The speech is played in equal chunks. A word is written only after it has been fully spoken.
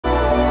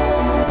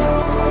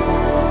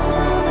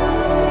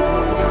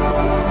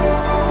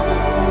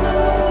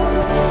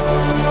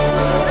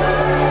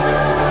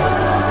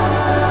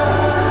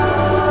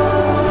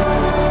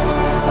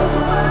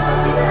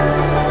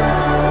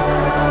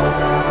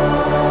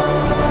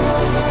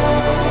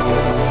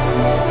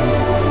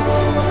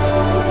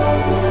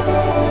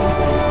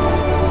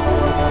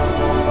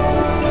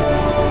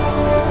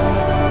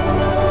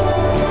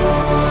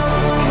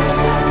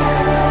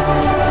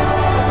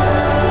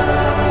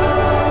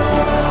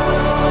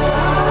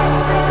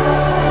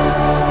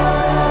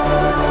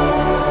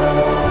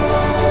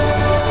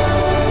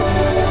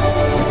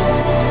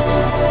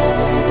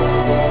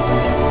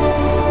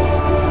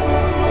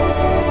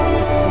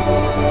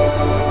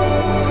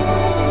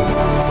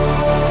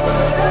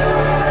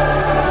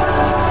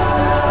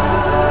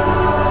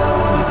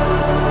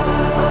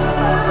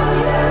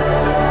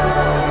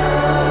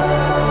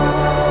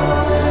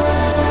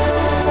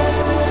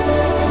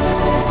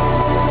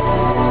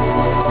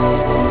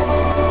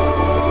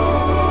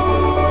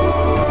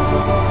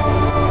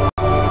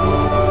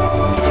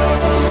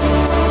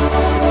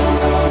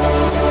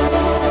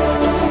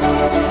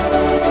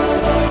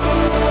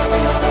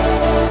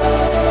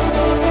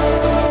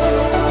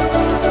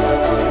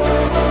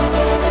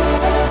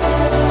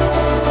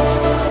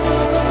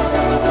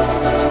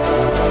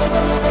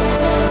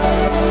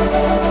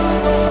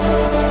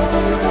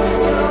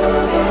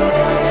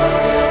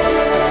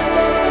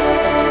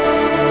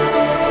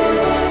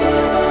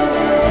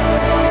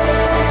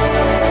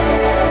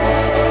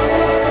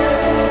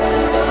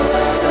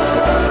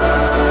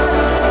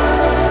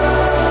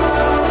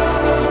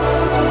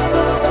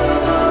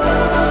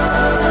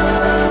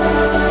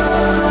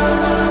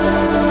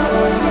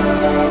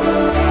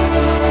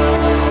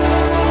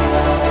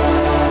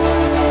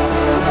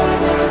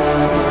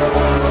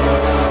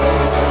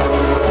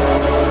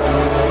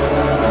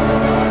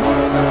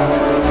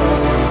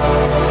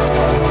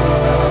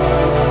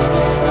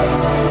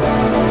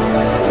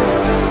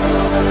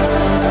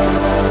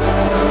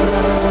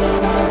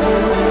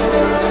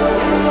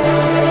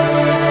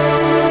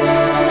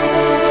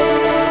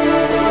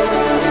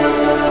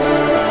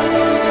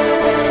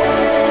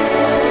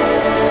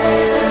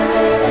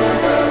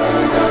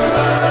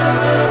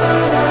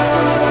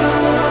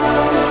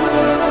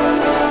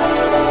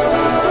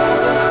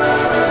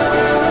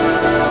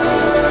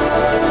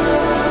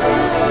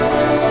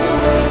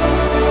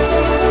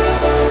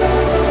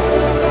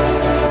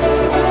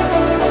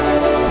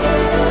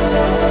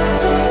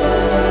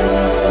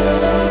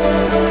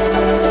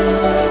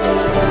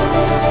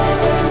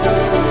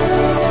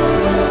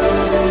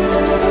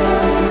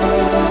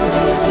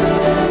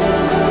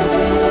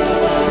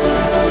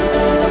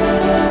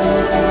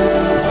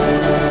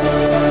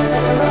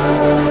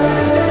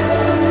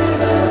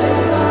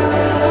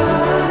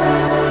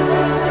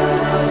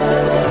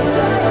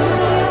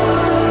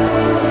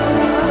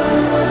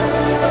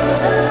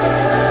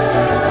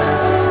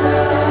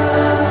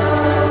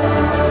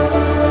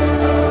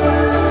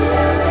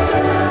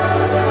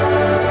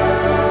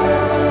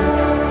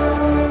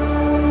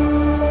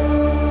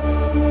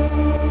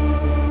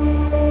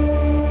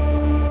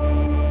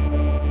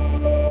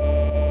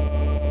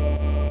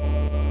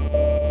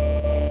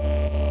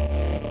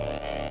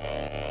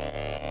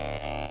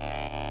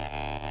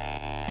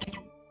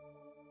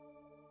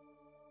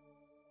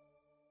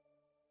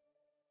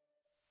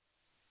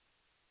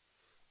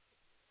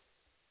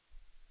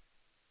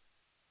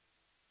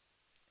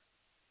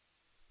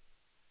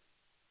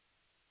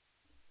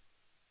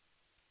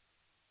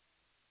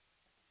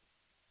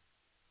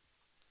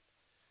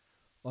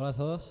Hola a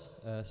todos,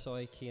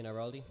 soy Cian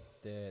Airoldi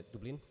de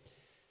Dublin.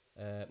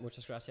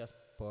 Muchas gracias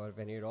por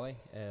venir hoy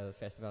al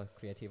Festival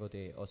Creativo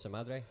de Osa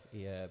Madre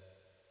y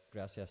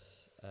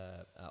gracias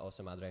a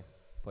Osa Madre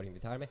por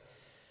invitarme.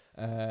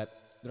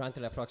 Durante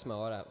la próxima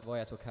hora voy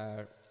a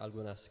tocar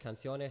algunas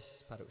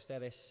canciones para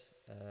ustedes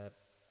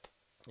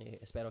y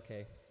espero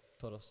que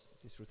todos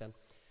disfruten.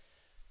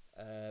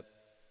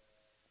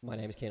 My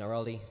name is Cian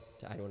Airoldi.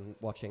 To anyone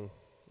watching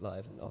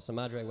live in Osa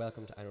Madre,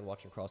 welcome. To anyone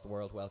watching across the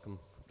world, welcome.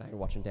 To anyone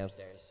watching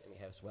downstairs in the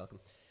house, welcome.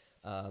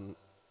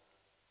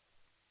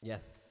 Yeah,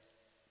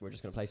 we're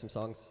just going to play some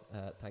songs.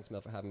 Thanks,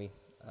 Mel, for having me,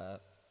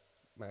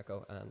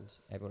 Marco, and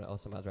everyone at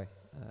Osa Madre.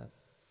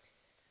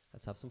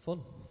 Let's have some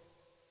fun.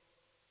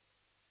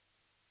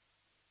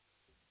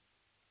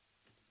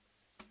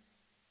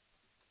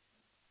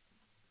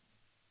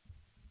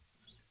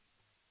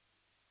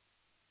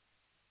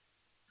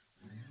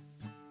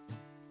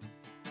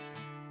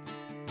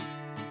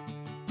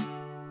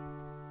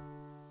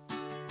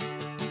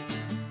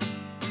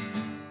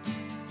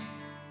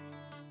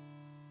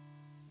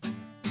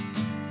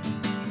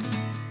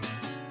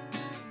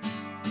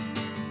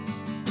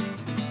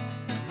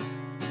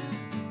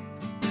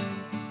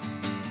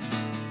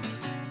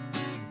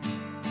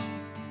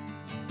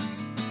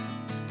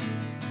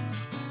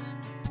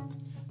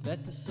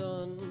 Let the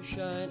sun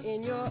shine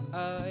in your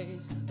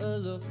eyes, a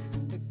look,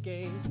 a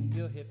gaze,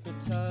 you're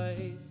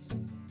hypnotized.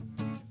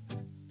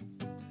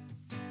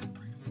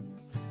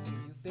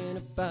 You've been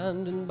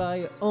abandoned by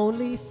your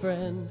only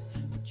friend,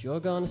 but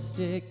you're gonna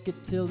stick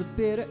it till the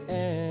bitter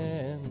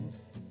end.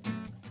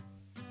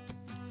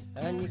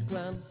 And you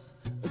glance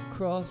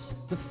across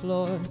the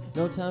floor,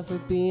 no time for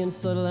being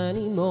subtle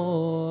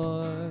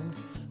anymore,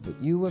 but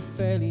you were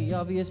fairly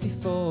obvious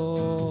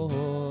before.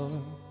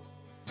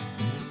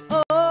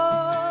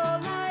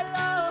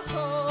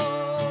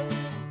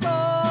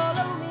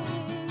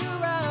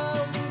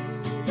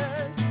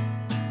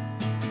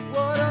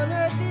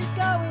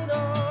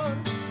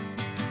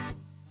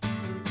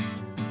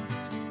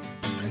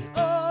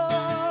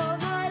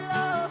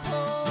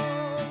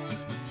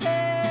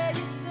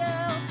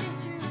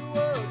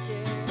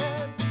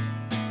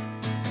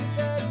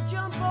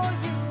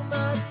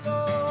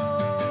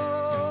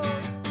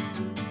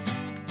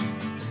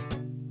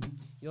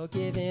 You're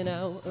giving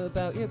out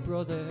about your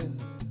brother,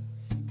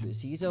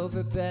 'cause he's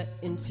overbet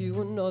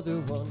into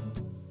another one.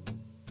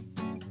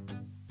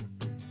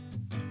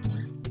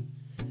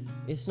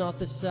 It's not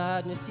the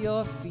sadness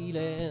you're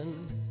feeling,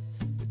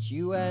 but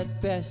you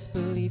at best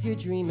believe you're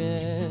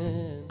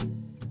dreaming.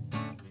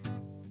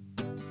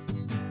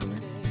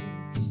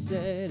 You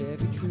said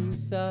every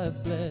truth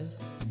I've bled,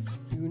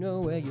 you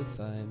know where you'll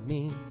find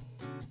me.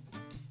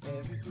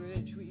 Every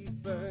bridge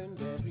we've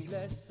burned, every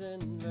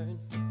lesson learned,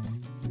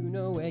 you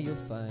know where you'll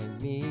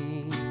find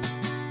me.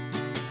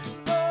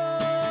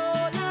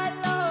 All night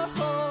long,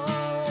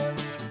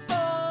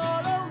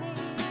 follow me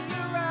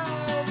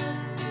around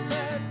the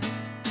room.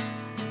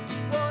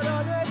 What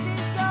on earth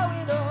is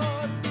going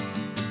on?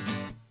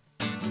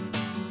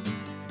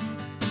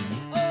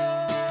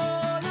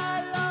 All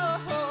night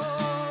long,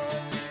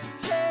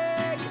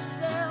 tear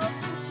yourself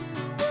into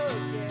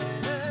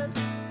again.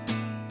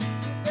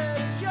 You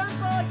better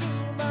jump or you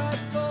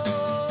might fall.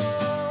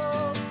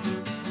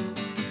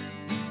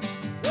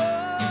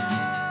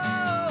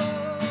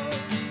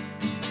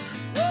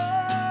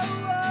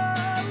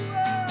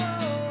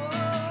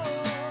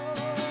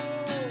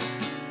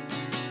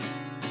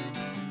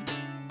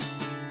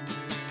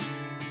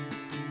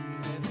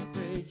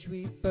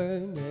 We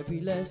burned,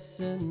 every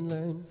lesson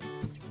learned,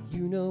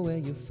 you know where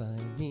you'll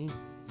find me.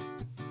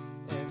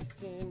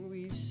 Everything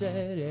we've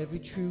said, every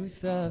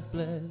truth I've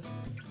bled,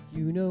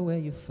 you know where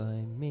you'll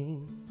find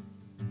me.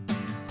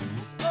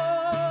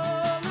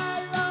 All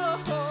night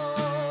long,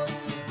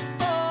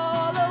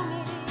 follow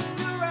me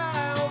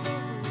around the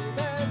room.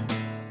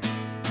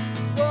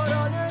 And what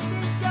on earth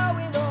is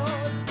going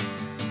on?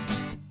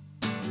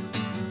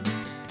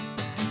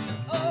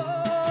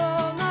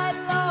 All night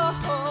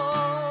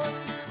long,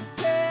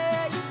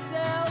 tear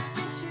yourself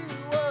into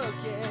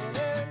again.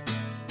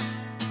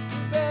 You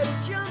better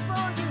jump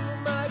or you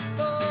might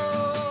fall.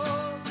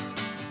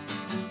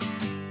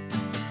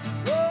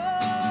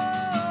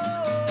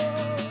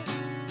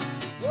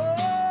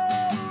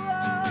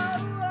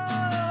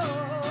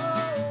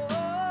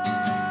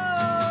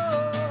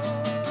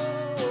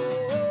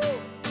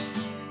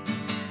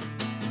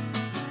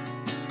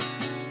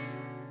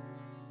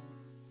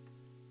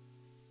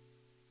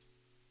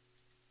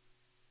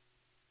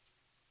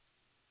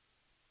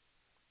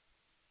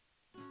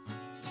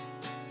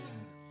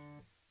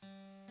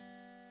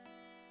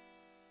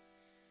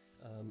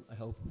 I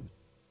hope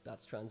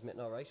that's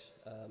transmitting all right.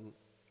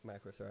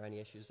 Marco, if there are any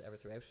issues ever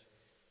throughout,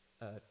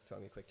 throw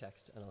me a quick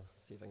text and I'll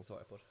see if I can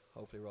sort it, but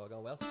hopefully we're all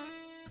going well.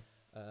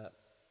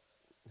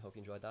 Hope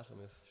you enjoyed that. I'll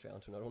move straight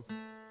on to another one.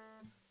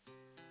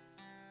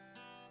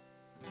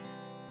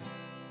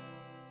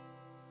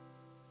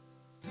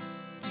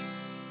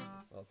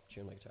 I'll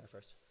tune my guitar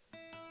first.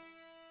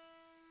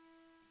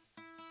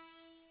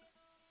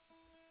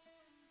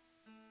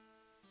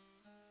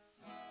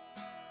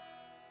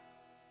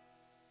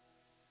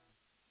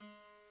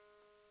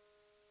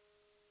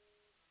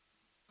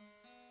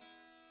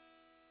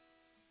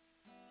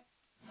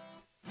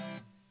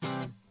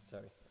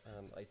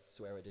 I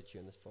swear I did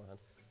tune this beforehand.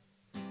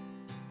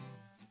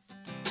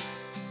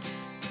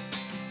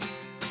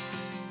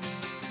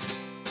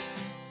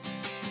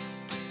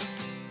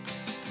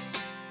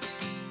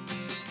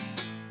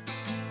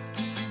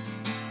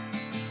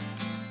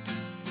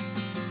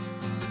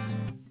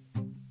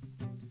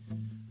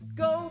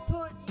 Go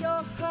put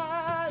your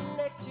hand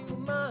next to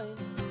mine.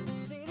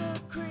 See the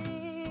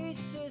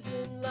creases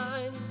and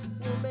lines.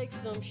 We'll make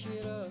some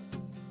shit up.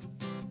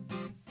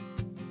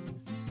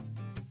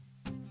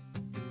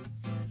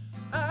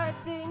 I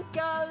think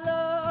I'll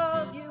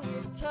love you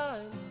with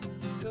time,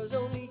 'cause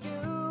only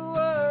you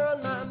are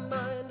on my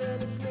mind,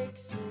 and it's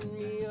mixing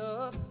me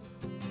up.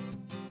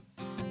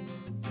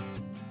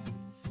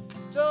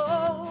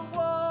 Don't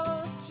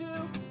want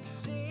to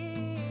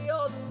see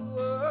all the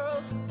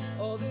world,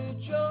 all the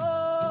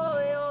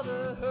joy, all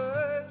the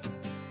hurt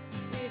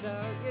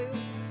without you.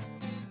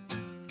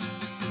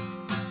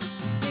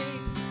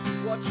 Reap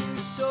what you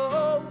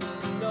sow,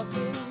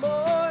 nothing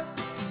more.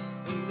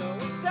 You know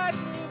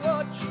exactly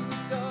what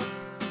you've got,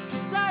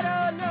 'cause I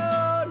don't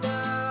know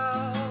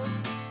now.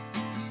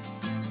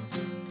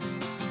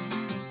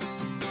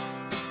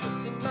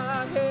 It's in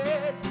my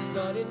head,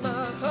 not in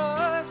my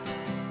heart.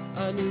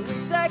 I knew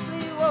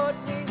exactly what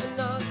we were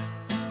not,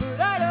 but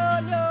I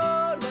don't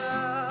know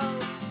now.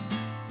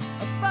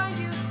 I'll find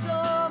you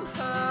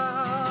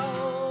somehow.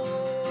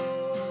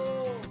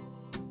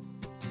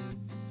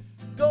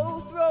 Go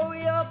throw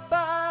your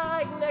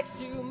bag next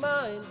to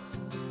mine.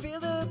 Feel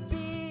the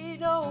beat,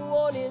 no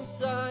warning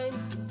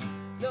signs.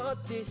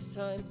 Not this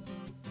time.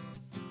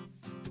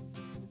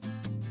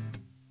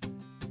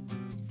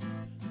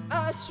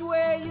 I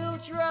swear you'll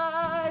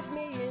drive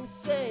me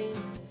insane.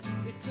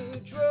 It's a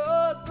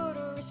drug but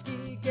a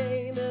risky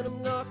game, and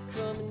I'm not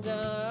coming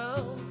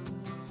down.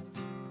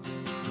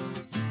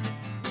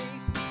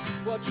 Reap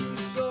what you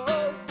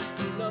sow,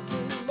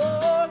 nothing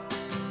more.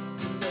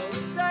 You know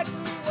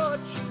exactly what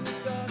you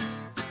got,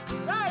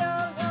 but I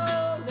don't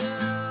know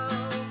now.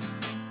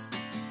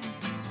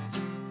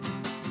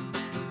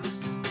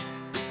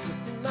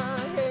 It's in my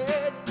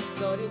head,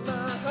 not in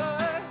my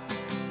heart.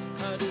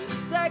 I knew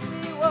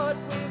exactly what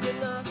we were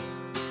not,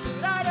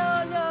 but I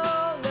don't know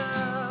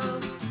now.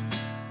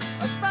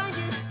 I'll find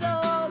you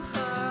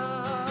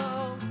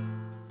somehow.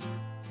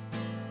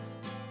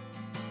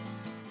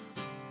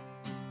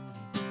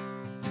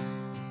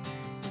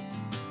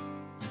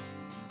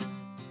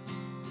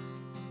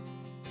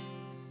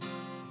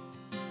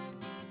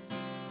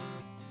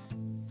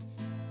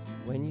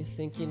 When you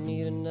think you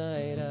need a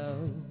night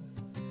out,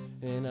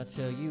 and I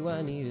tell you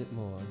I need it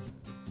more,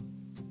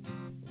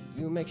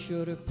 you make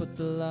sure to put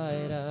the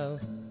light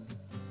out,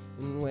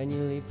 and when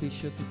you leave, please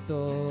shut the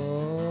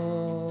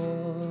door.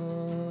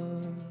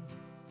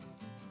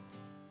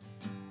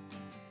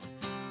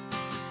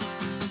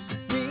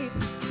 Reap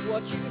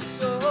what you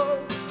sow,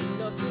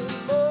 nothing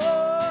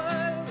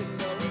more. You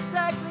know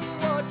exactly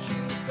what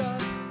you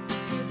got,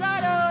 'cause I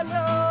don't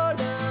know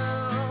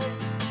now.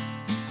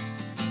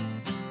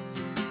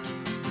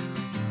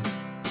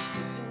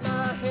 It's in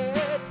my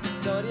head,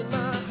 not in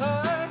my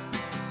heart.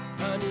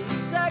 I knew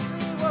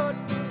exactly what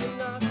we were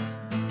not,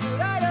 but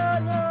I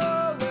don't know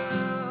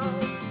now.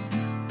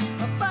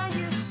 I'll find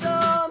you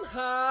somehow.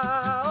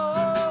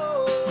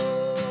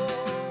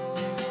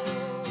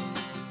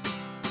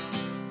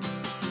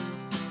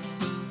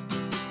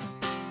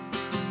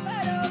 I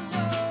don't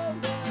know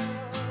now.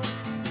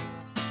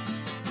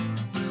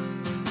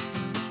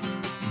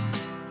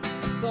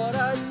 I thought I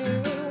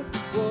knew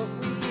what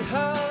we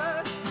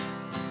had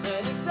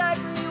and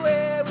exactly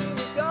where we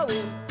were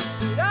going,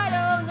 but I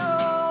don't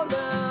know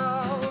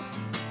now.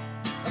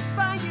 I'll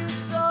find you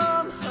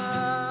somehow.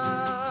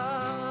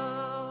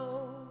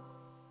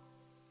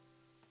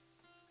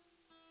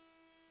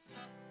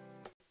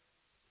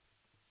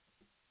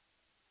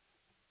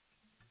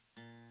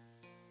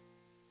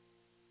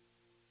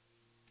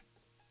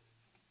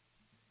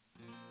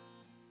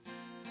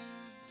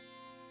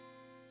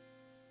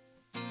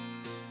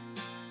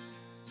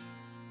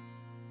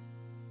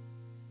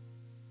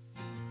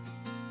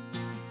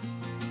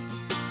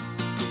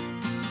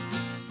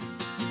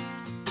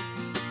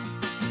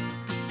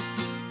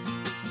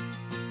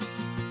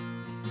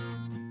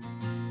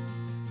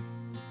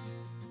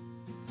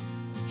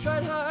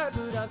 Trying hard,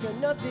 but I've got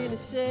nothing to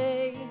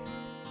say.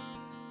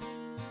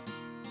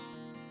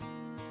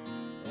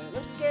 And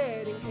I'm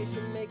scared in case I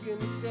make a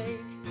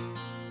mistake.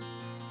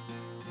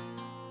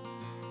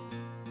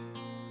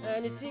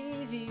 And it's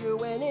easier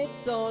when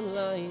it's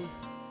online,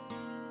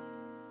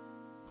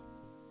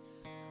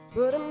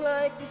 but I'm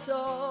like this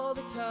all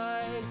the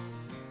time.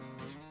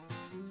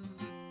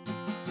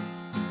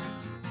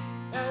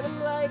 And I'm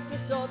like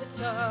this all the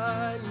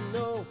time, you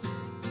know.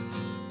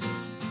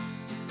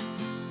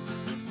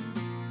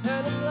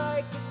 And I'm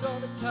like this all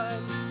the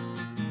time.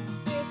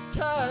 This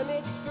time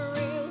it's for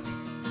real.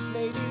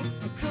 Maybe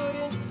I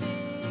couldn't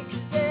see,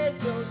 'cause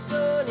there's no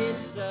sun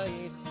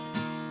inside.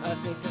 I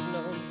think I've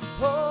known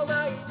all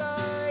my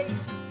life.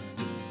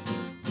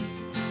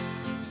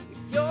 If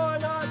you're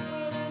not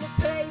willing to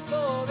pay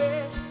for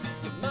it,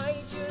 you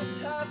might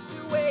just have to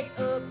wait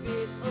a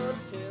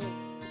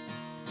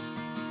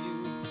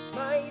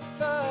might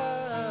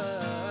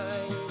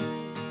find.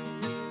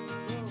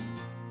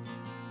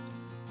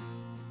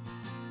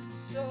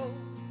 So,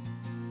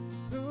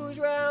 whose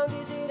round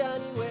is it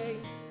anyway?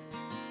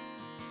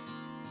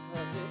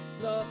 'Cause it's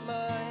not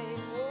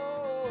mine.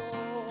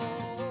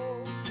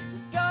 Oh,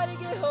 gotta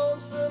get home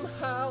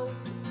somehow.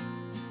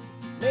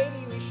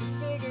 Maybe we should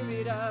figure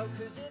it out,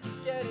 'cause it's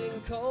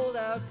getting cold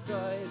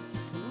outside.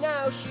 And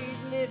now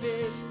she's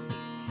livid.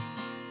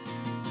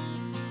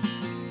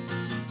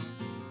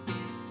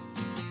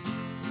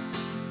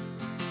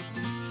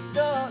 She's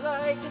not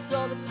like this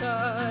all the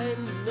time,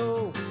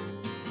 no.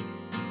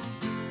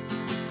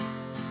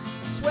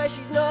 I swear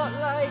she's not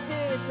like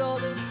this all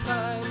the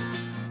time.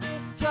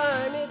 This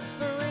time it's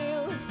for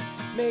real.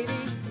 Maybe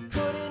I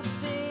couldn't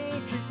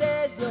see, 'cause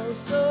there's no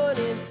sun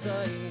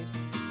inside.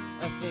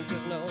 I think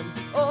I've known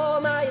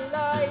all my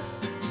life.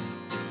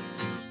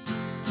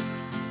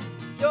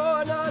 If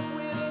you're not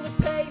willing to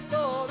pay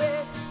for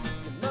it,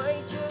 you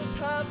might just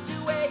have to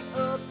wait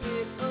a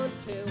bit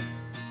until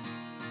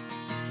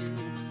you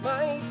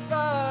might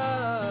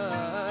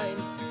find.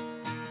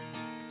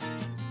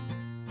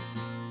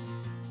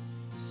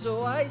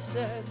 So I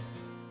said,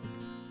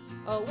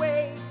 I'll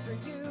wait for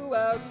you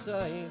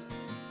outside,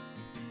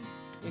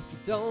 if you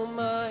don't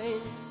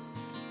mind.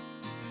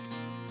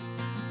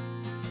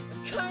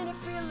 Kind of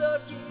feel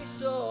lucky,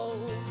 so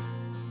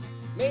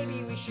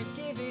maybe we should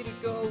give it a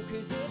go,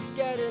 'cause it's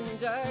getting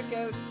dark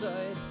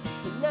outside.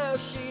 And now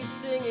she's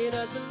singing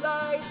as the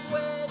lights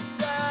went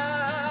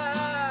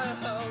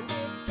down.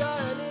 This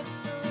time it's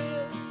for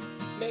real.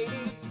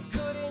 Maybe I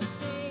couldn't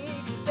see,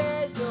 'cause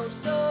there's no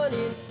sun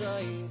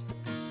inside.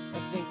 I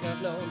think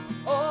I've known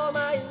all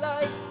my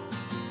life.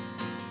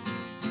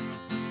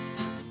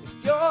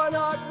 If you're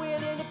not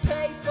willing to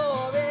pay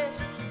for it,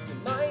 you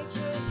might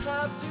just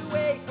have to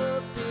wait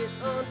a bit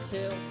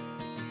until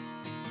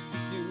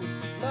you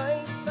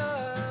might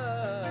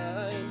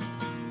find.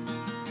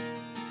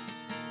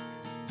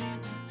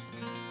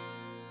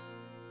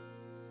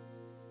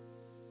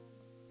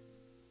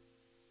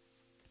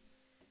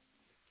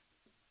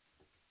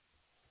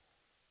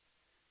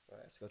 Right,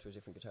 I have to go to a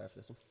different guitar for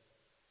this one.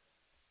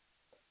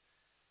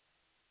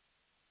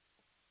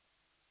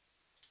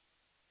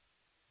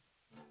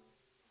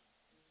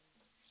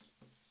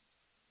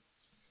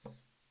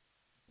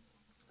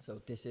 So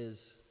this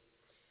is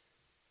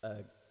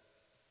a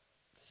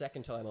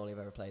second time only I've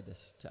ever played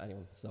this to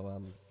anyone. So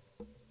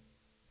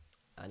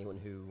anyone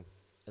who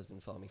has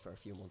been following me for a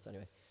few months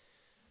anyway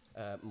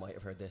might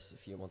have heard this a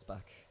few months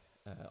back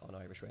on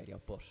Irish radio,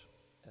 but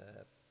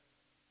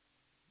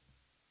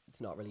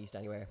it's not released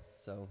anywhere,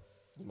 so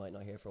you might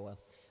not hear it for a while.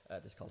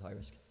 This is called High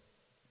Risk.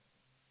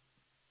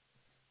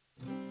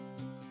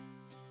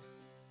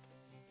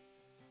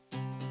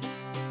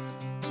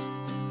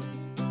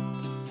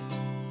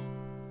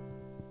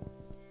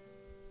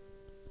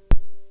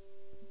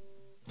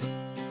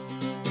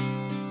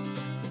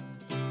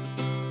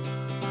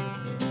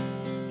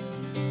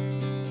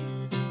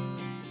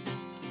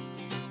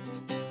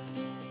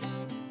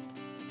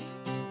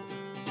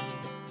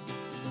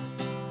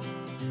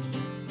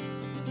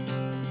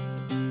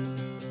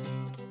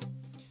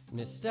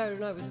 It started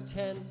when I was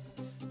 10,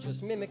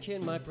 just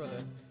mimicking my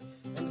brother.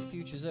 And the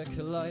future's a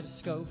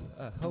kaleidoscope,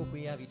 I hope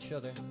we have each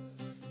other.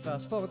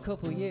 Fast forward a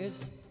couple of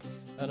years,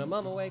 and I'm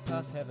on my way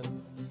past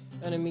heaven.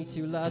 And I meet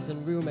two lads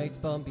and roommates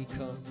Bombi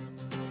come.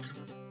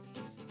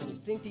 And you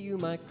think that you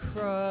might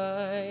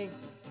cry,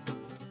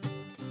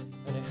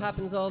 and it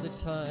happens all the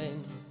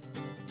time.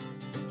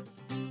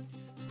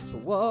 For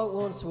what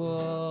once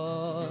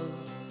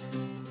was,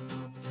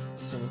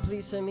 someone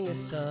please send me a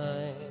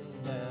sign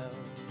now.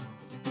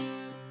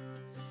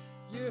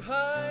 You're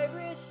high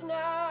risk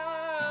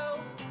now,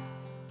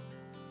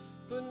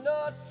 but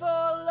not for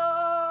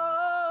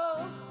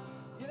long.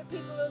 You're the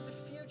people of the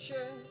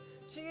future,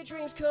 till your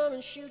dreams come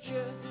and shoot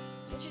you.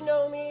 But you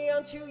know me,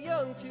 I'm too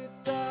young to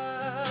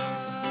die.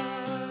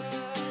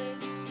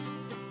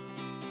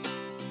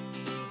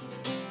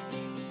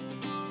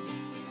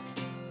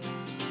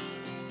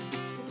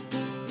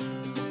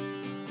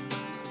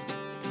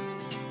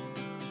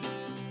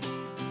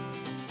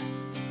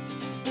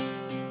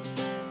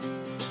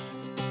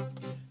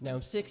 Now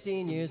I'm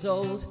 16 years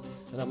old,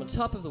 and I'm on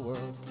top of the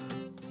world.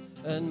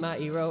 And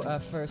Matty wrote our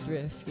first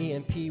riff,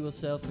 EMP will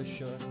sell for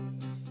sure.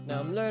 Now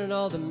I'm learning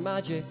all the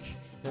magic,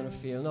 and I'm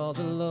feeling all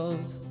the love.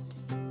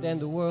 Then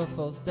the world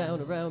falls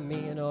down around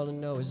me, and all I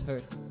know is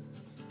hurt.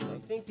 I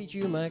think that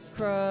you might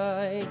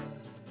cry,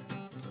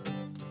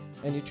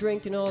 and you're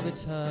drinking all the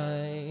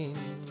time.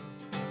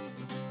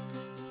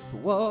 For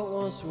what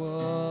once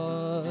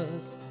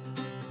was,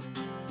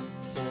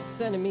 someone's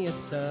sending me a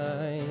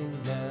sign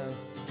now.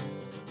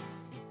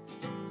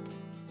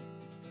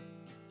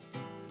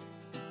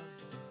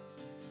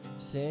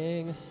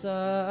 Sing a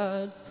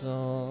sad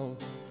song.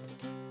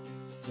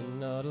 You're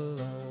not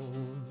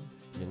alone.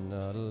 You're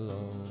not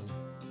alone.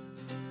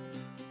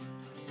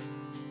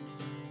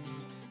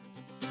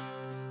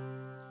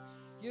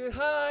 You're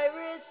high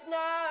risk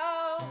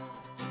now,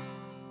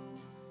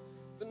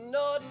 but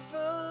not for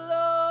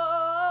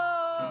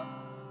long.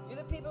 You're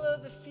the people of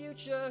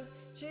future,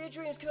 till your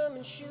dreams come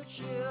and shoot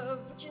you.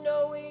 But you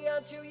know we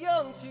aren't too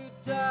young to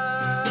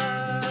die.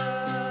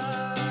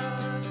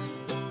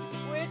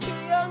 We're too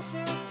young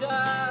to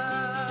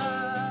die.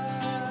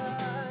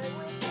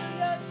 We're too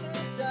young to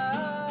die.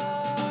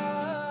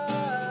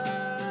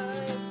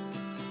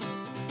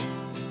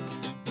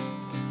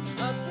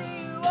 I'll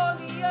see you on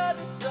the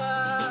other side.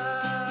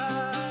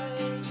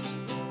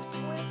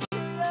 We're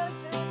too young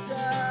to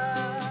die.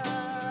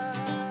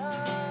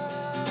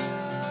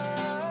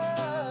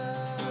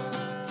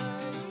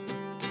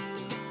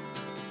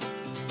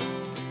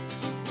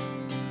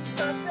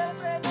 No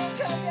siempre no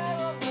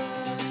cambiaron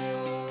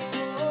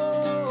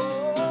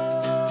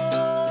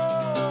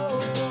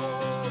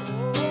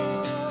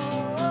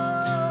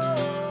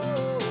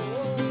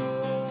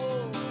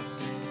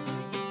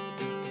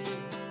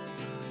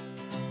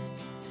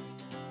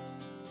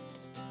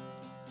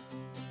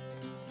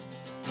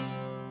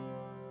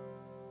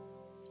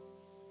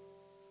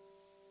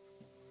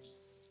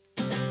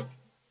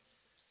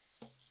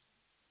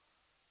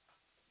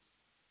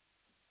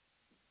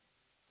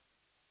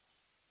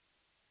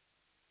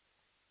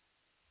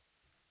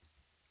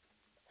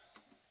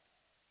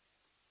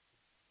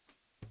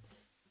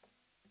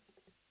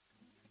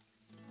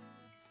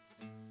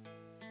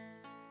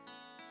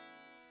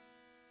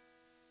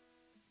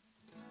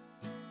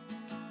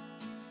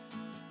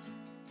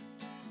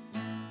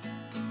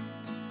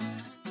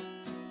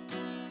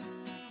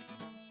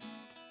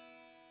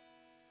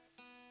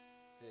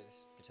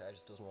guitar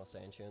just doesn't want to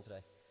stay in tune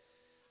today.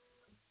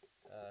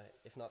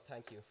 If not,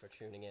 thank you for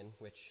tuning in,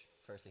 which,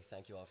 firstly,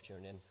 thank you all for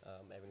tuning in,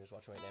 everyone who's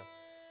watching right now.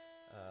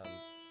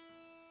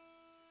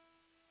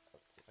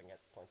 Let's see if I can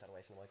point that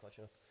away from the mic,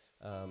 watching it.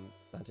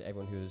 And to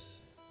everyone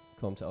who's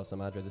come to Osa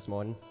Madre this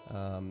morning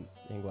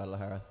in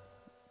Guadalajara,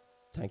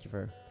 thank you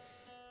for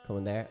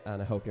coming there,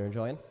 and I hope you're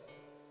enjoying.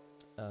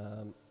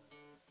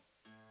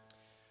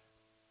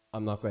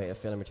 I'm not great at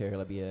film material.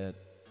 I'd be a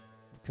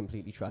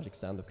completely tragic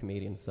stand-up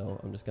comedian, so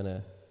I'm just going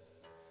to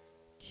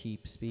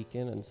keep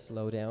speaking and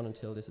slow down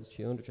until this is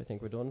tuned, which I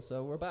think we're done,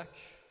 so we're back.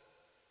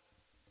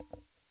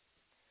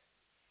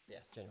 Yeah,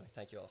 genuinely,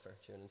 thank you all for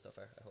tuning in so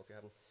far. I hope you're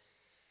having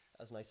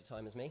as nice a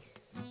time as me.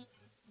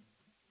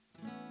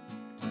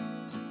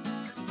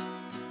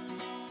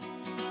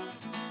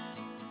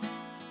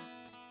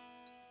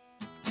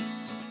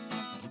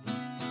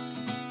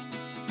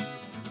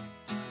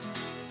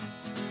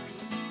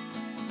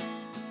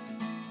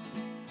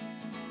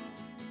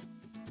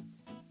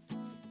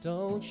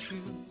 Don't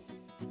shoot,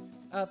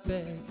 I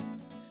beg,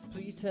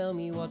 please tell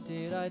me, what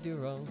did I do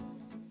wrong?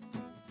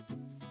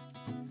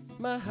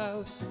 My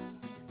house,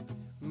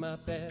 my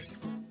bed.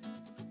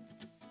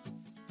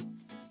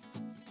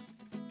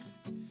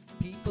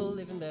 People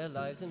living their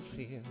lives in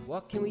fear.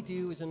 What can we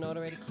do? Is it not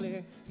already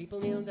clear? People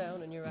kneeling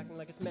down and you're acting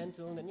like it's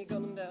mental, and then you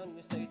gun them down and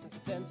you say it's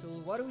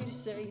incidental. What are we to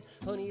say?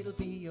 Honey, it'll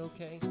be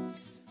okay.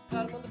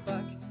 Pat him on the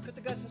back, cut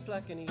the guy some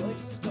slack, and he owed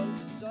you his gun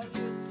because he saw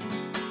you.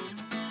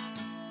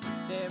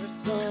 There are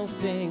some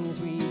things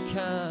we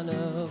can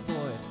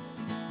avoid.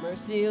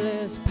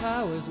 Merciless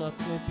powers not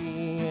to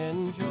be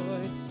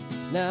enjoyed.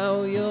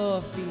 Now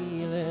you're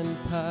feeling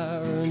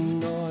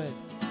paranoid.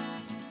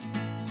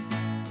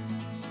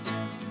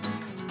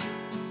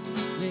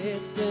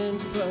 Listen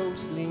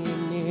closely,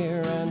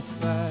 near and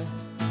far.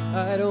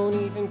 I don't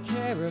even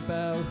care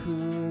about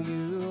who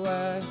you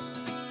are.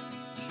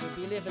 Should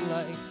be living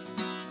life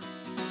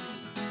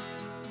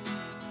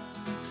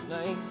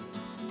tonight.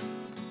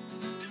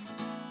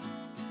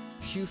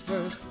 Shoot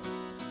first,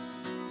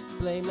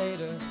 blame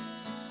later.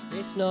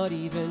 It's not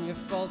even your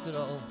fault at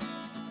all.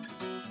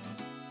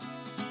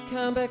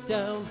 Calm back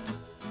down,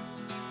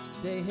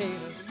 they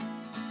hate us.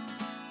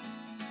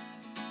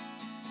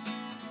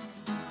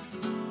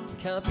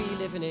 Can't be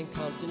living in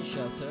constant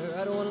shelter.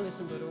 I don't want to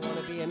listen, but I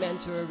want to be a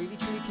mentor. I really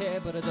truly care,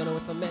 but I don't know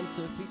if I'm meant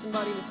to. Please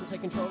somebody listen, take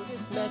control of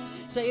this mess.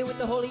 Say it with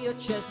the whole of your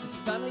chest. These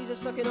families are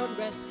stuck in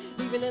unrest,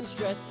 leaving them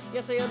stressed.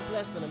 Yes, I am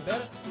blessed and I'm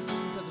better,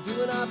 because we're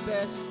doing our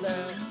best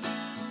now.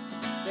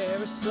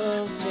 There are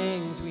some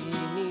things we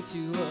need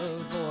to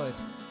avoid.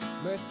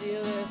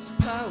 Merciless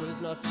powers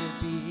not to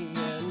be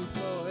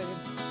employed.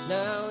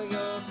 Now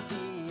you're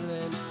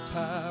feeling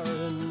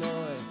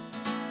paranoid.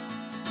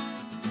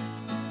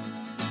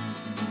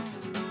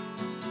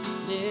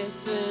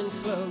 Listen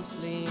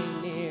closely,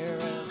 near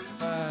and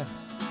far.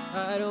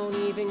 I don't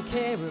even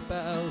care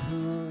about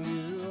who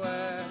you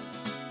are.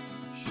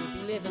 Should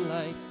be living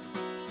life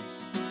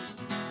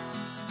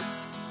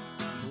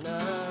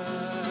tonight.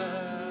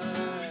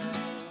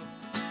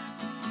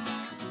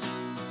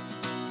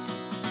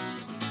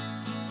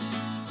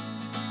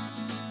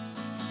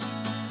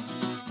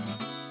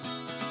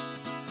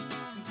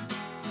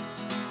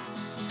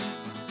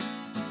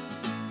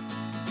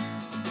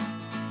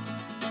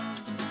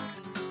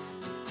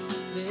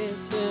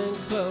 Listen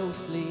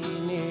closely,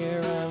 near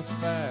and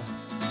far.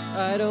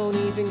 I don't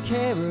even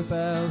care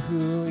about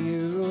who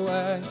you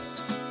are.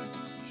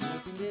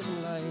 Should be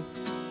living life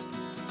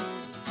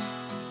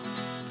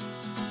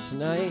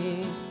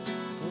tonight.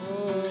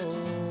 Oh.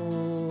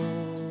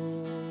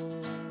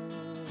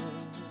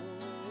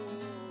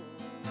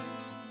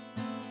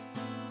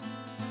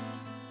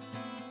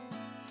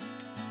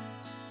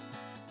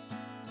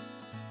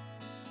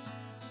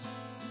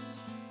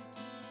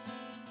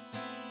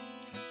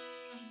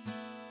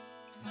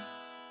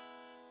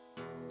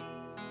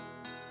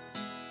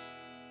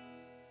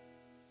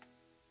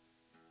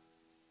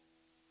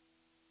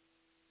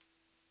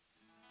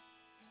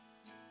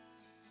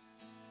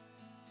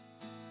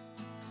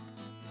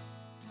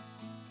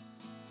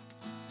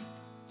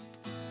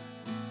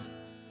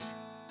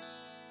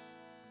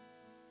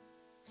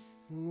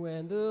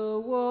 when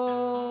the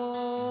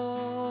wall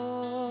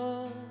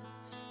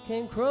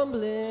came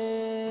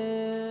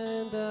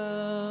crumbling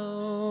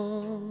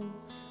down,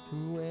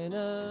 when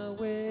I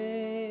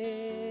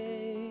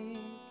wake,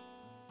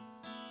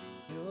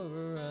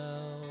 you're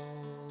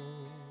around.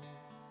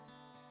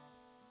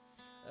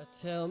 I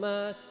tell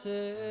myself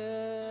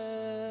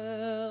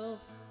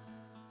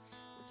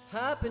it's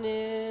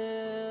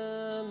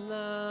happening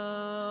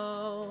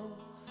now.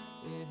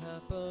 It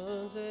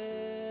happens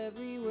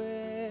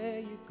everywhere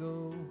you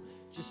go.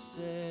 Just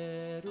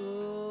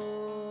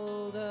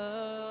settle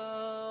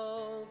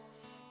down.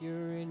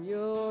 You're in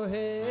your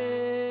head.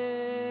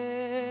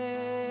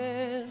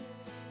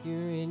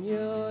 You're in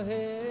your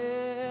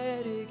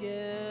head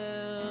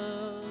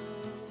again.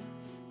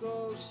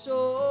 Go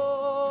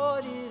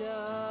sort it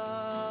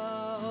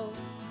out.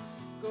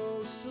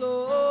 Go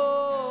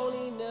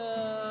slowly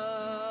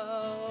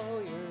now.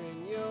 You're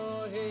in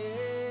your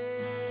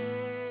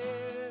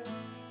head.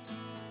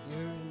 You're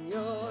in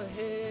your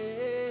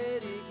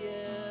head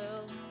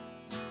again.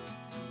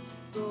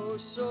 Go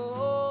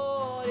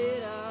sort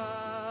it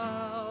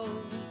out.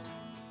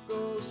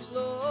 Go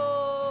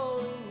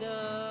slowly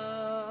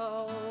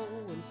now.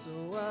 And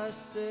so I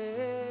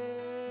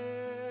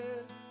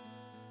said,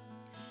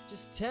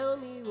 just tell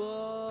me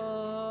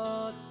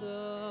what's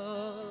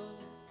up.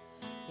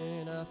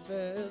 And I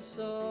felt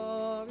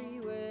sorry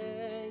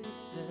when you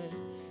said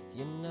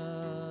you're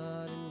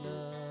not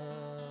enough.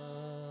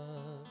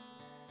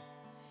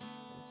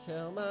 And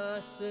tell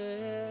myself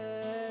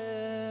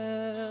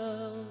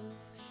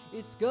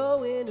it's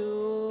going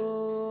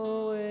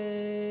away.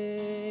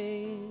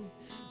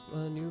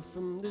 I knew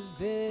from the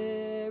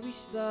very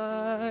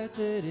start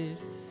that it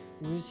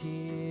was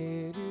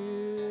here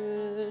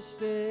to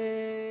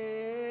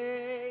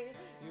stay.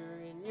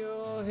 You're in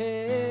your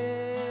head.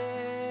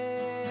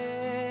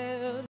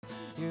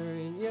 You're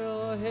in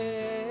your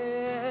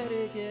head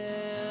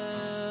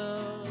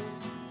again.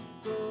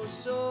 Go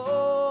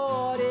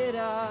sort it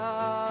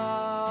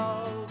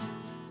out.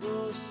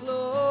 Go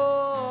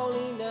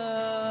slowly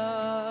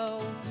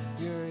now.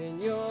 You're in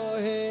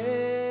your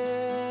head.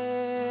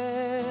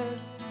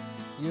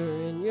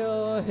 You're in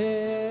your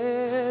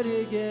head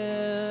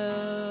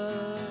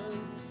again.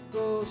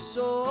 Go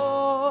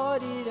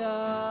sort it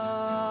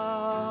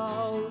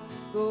out.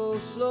 Go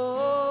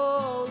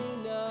slowly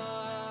now.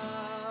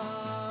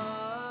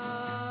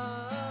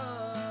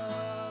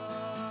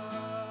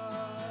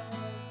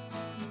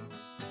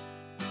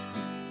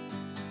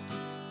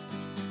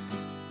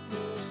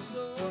 Go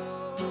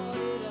sort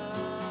it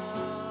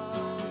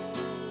out.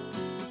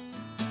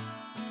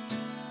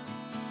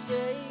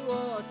 Say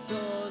what's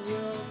on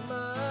your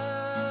mind.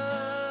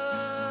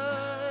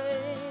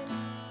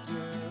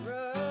 You're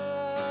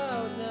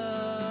out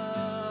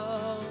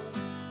now.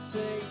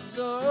 Say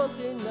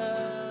something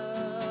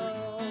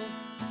now.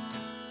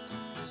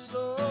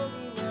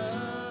 Slowly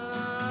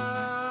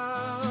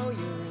now.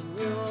 You're in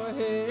your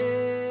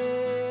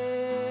head.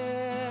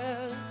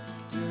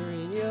 You're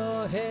in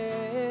your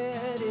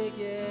head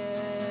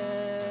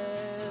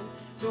again.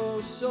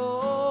 Go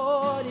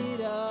sort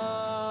it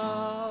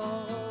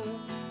out.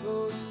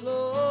 Go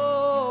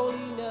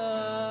slowly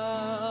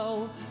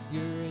now.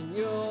 You're in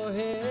your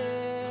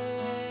head.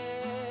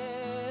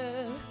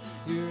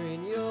 You're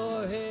in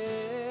your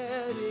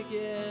head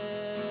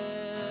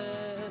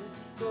again.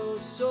 Go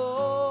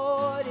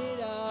sort it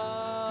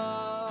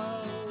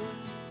out.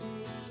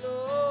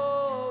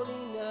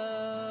 Slowly now.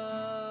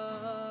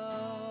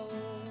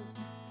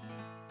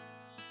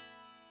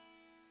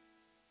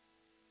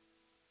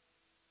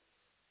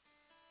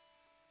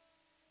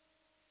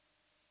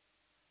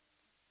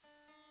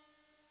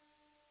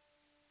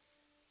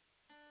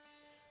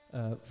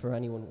 For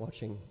anyone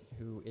watching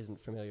who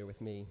isn't familiar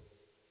with me,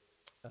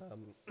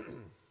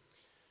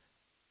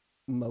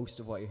 most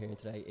of what you're hearing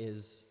today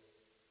is,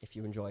 if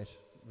you enjoy it,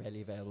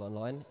 readily available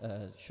online,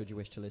 should you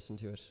wish to listen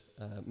to it.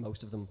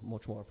 Most of them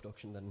much more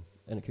production than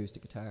an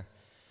acoustic guitar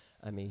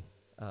and me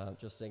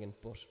just singing,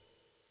 but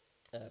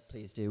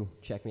please do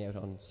check me out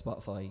on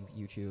Spotify,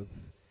 YouTube,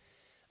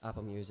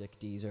 Apple Music,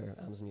 Deezer,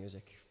 Amazon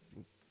Music.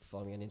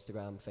 Follow me on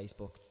Instagram,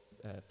 Facebook,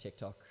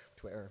 TikTok,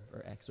 Twitter,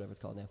 or X, whatever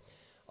it's called now.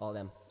 All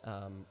them.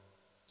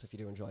 So if you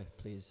do enjoy,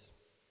 please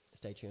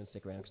stay tuned,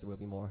 stick around, because there will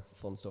be more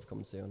fun stuff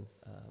coming soon.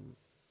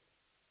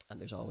 And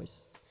there's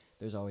always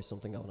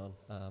something going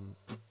on.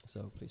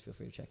 So please feel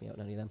free to check me out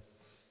on any of them.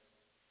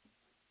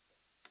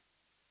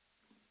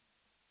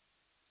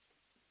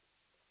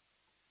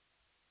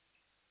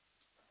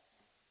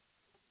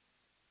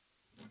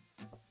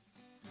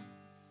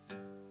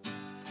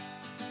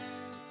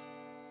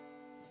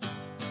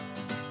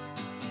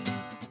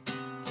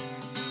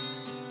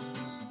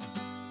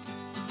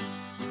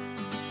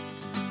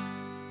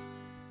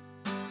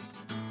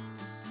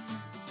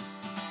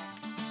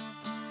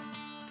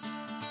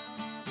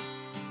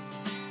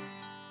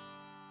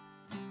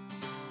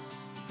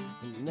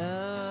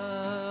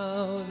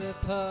 Now the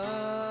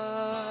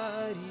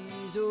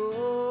party's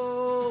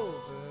over,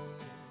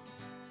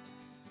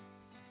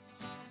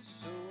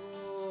 so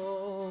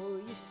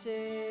you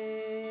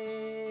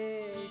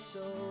say,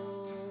 so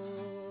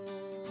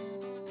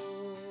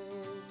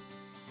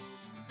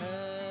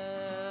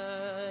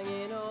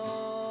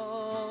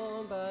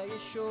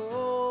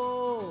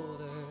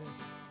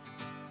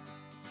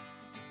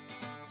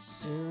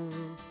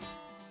Soon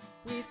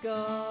we've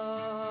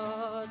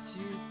got to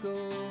go.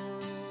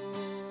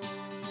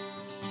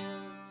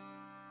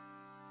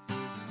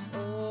 All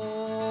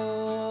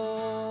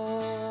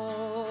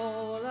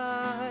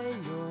I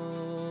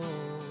know,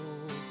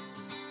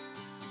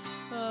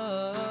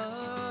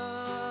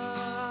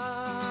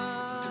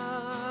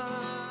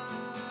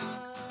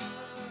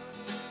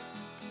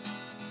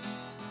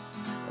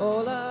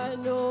 all I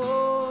know,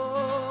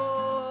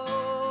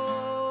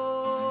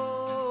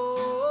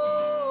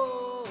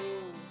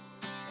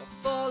 I'll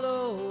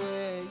follow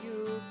where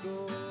you go.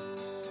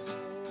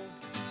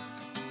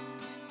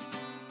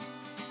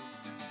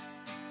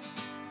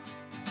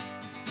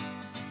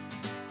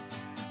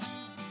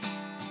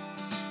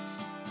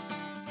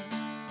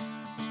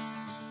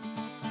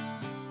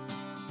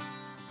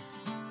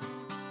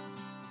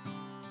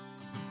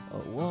 I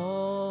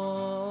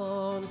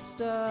wanna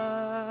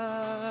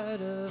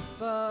start a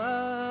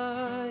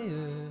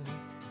fire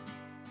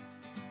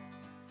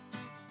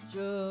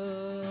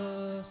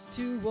just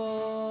to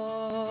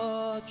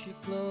watch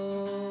it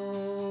glow.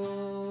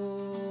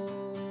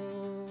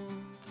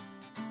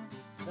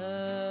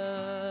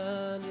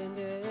 Standing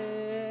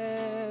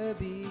there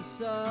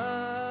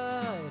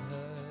beside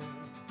her.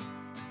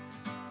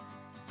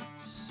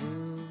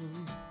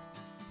 Soon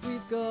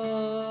we've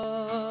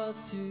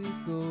got to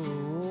go.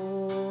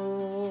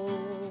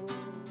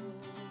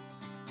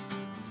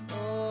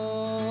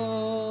 All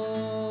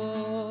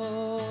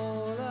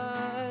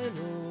I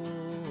know,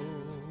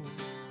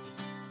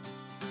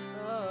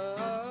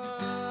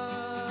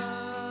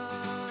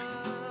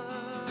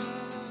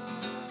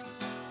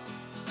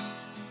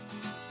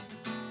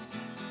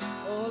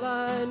 all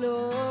I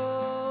know,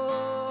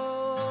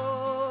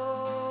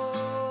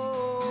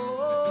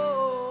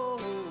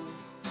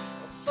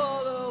 I'll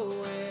follow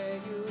where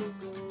you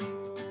go.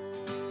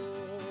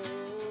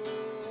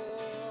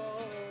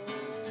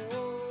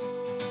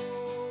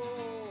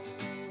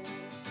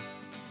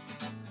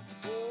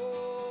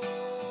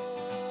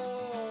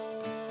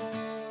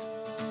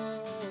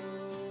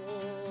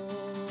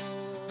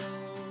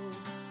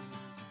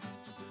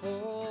 All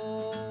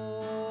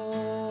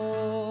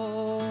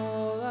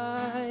I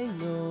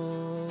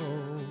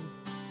know,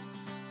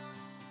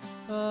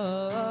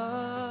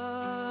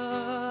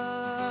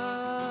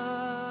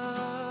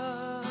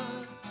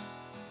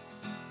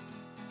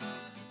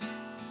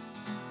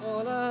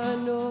 all I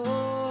know,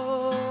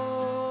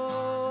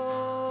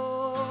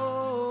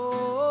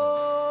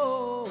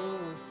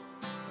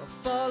 I'll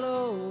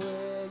follow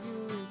where you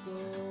go.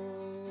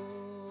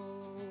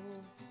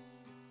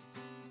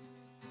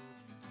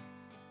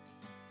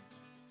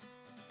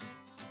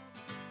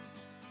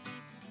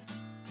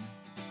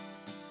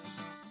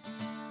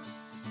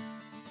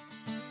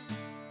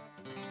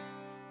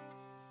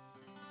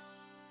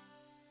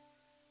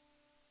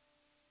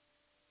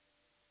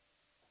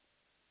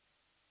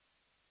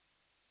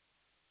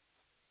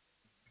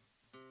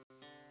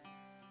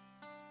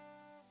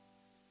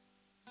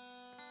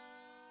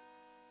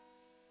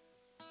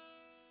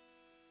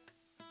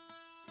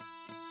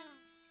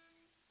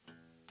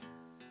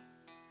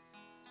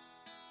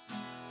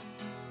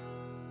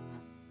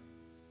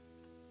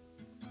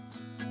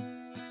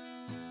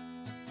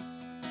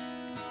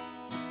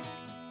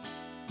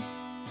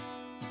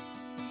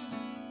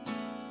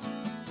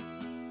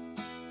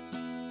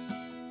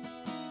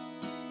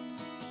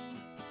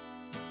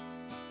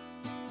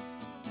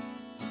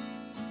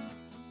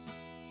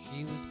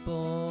 She was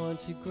born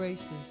to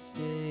grace this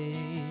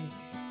stage,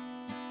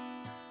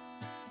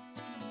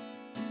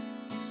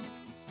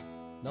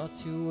 not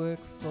to work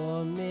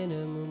for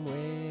minimum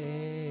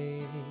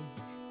wage.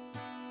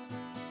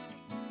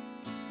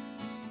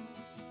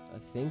 I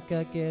think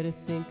I get it,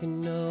 think I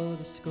know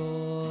the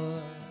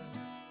score.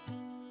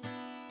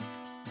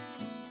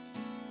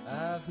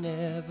 I've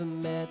never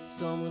met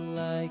someone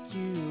like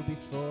you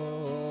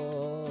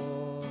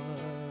before.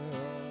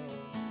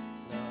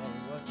 It's not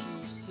what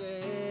you said,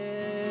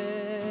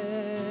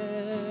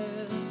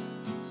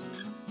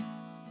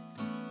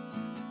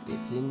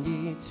 it's in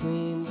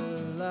between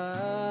the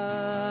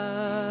lines.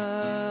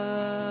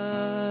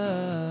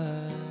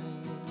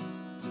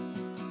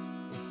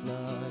 It's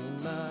not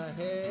in my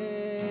head.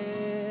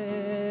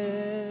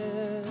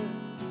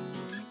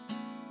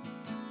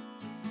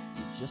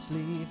 You just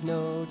leave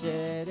no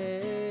dead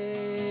end.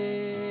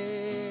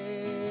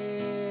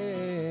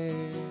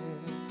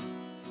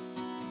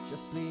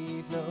 Just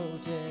leave no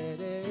dead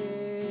end.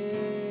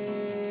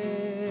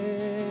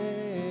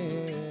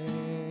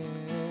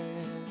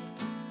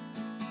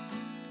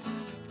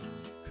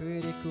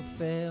 Critical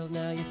fail,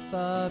 now you're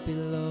far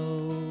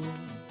below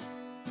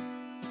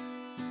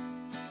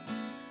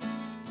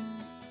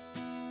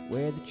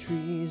where the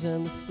trees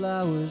and the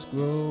flowers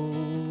grow.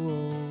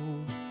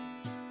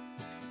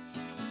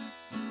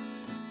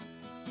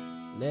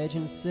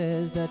 Legend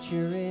says that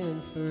you're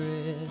in for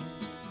it.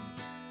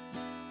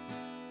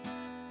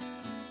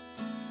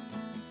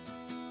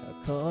 How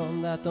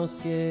come that don't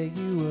scare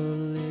you a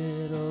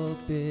little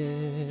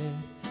bit?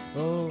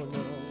 Oh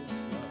no,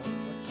 it's not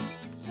what you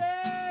say.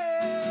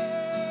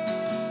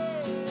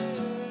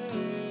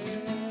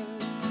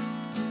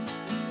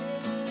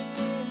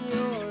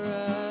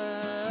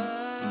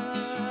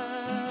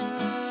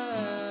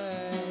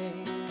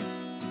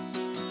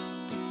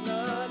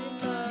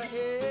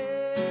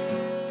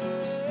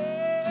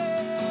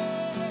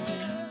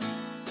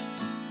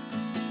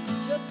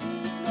 just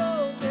leave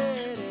no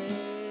dead air.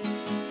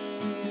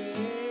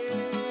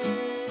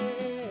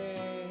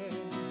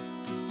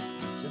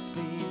 Just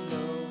leave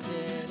no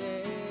dead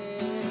air.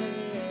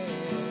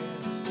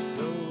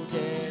 No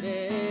dead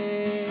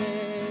air.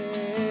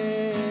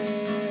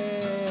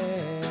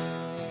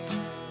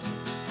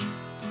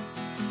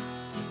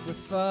 If we're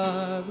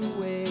far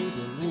away,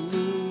 then we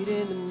meet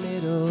in the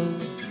middle.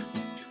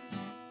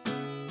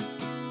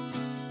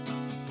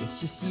 It's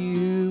just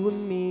you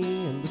and me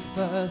and the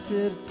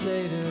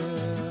facilitator.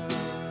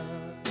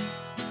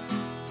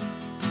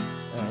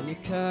 And your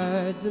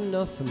card's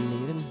enough for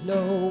me to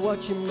know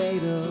what you're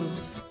made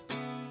of.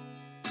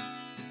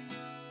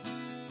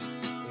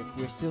 If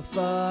we're still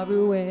far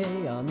away,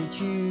 I'll meet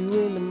you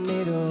in the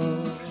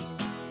middle.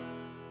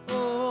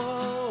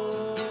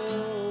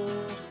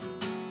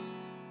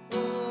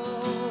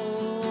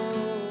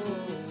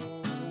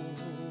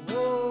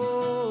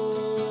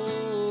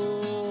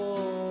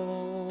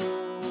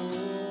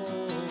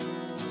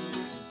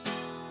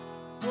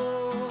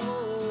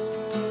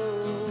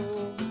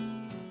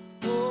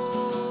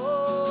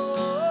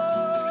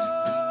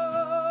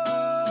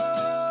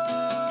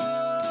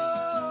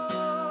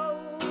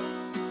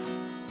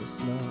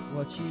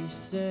 What you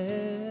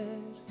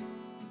said,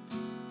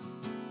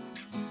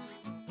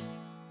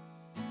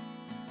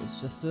 it's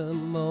just a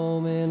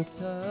moment of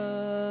time.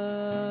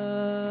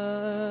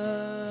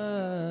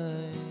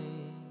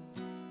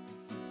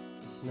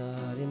 It's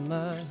not in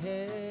my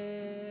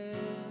head.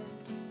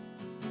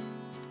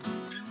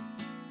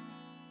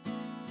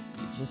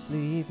 You just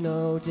leave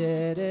no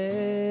dead air.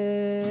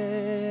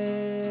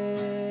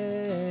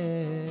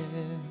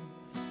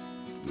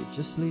 You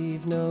just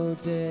leave no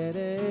dead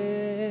air.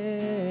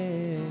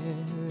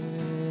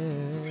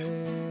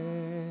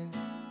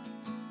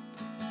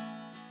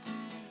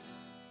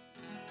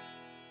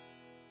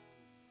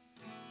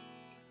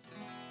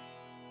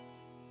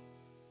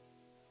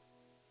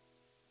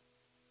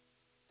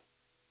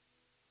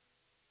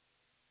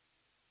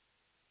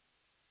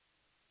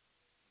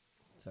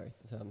 Sorry,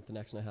 the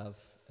next one I have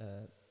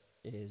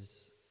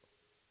is,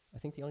 I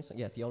think the only song,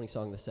 the only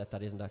song in the set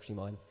that isn't actually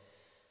mine.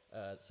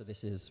 So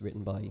this is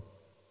written by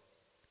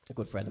a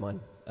good friend of mine,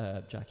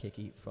 Jack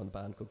Hickey from the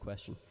band Good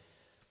Question,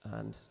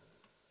 and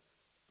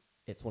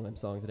it's one of them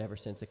songs that ever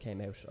since it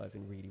came out I've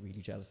been really,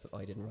 really jealous that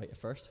I didn't write it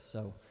first,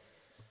 so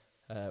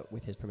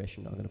with his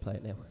permission I'm going to play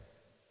it now.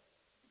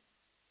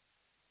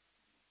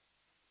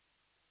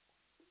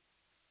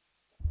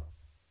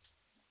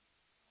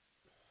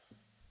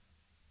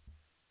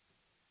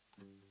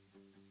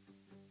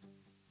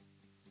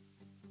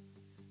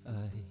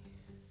 I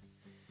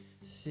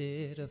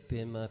sit up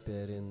in my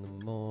bed in the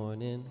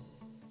morning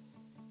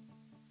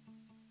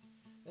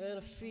and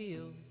I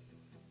feel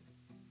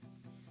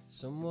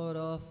somewhat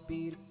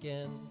offbeat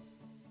again.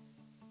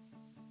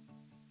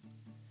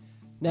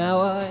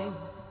 Now I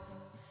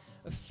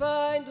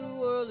find the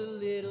world a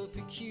little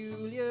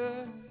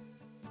peculiar,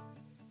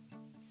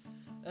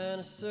 and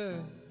I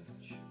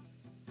search,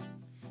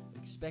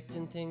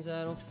 expecting things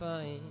I don't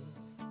find.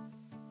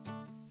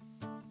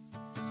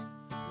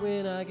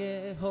 When I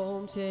get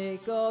home,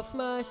 take off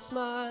my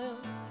smile,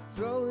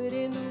 throw it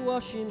in the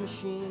washing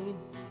machine,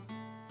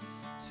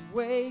 to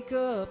wake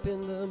up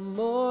in the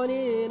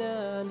morning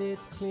and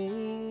it's clean.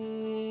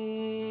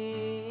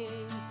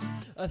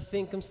 I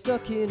think I'm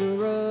stuck in a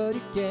rut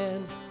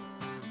again.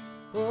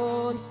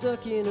 Oh, I'm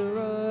stuck in a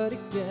rut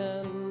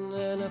again,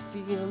 and I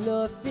feel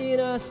nothing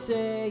I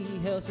say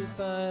helps me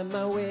find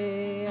my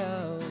way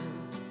out.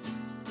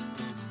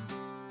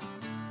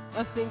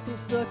 I think I'm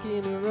stuck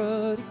in a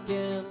rut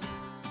again.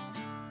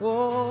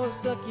 Oh, I'm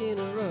stuck in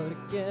a rut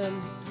again,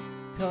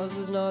 'cause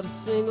there's not a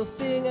single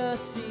thing I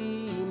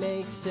see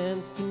makes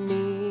sense to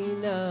me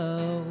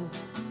now.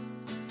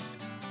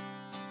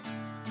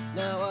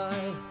 Now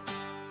I'm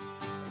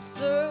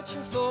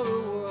searching for a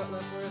world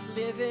not worth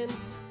living.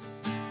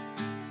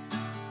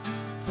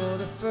 For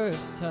the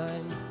first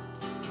time,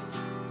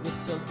 there's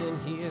something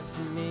here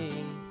for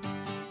me.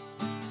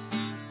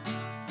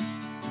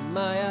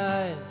 My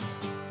eyes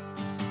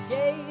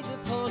gaze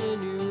upon a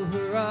new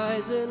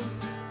horizon,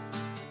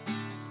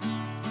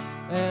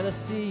 and I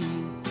see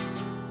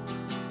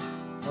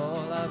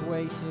all I've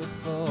waited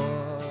for.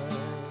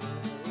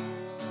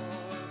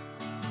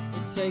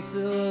 It takes a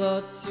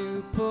lot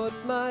to put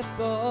my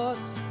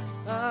thoughts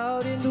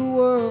out in the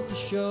world for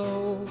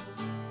show.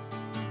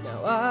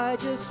 Now I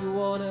just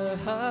wanna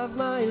have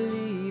my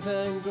leave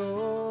and go.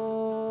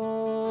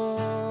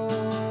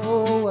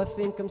 I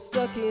think I'm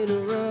stuck in a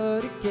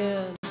rut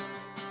again.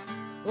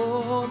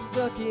 Oh, I'm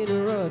stuck in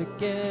a rut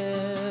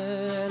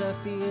again. I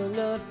feel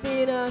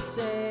nothing I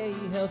say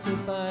helps me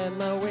find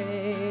my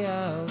way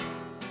out.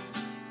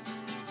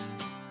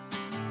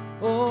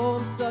 Oh,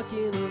 I'm stuck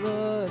in a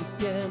rut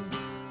again.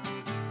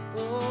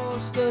 Oh,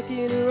 I'm stuck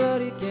in a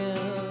rut again.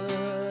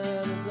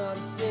 There's not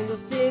a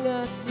single thing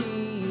I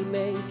see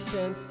makes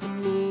sense to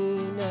me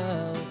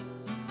now.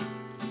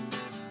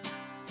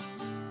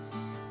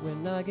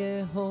 When I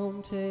get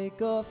home,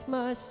 take off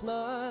my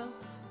smile,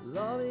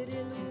 lob it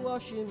in the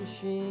washing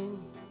machine,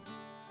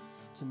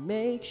 to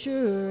make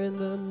sure in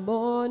the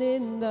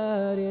morning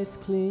that it's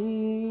clean.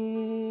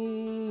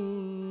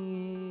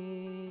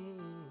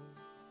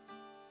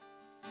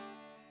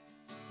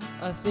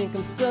 I think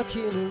I'm stuck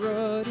in a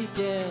rut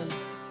again.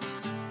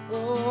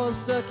 Oh, I'm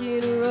stuck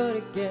in a rut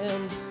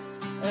again.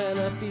 And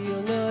I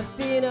feel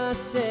nothing I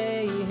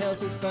say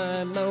helps me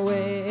find my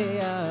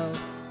way out.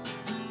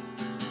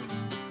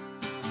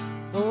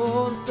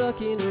 Oh, I'm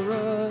stuck in a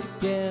rut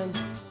again.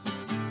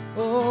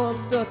 Oh, I'm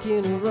stuck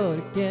in a rut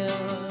again.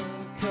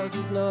 'Cause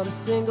there's not a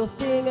single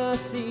thing I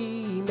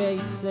see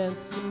makes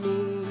sense to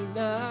me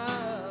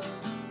now.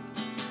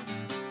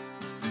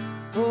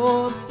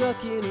 Oh, I'm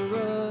stuck in a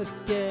rut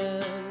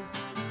again.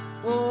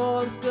 Oh,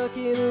 I'm stuck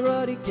in a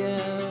rut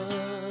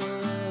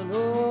again.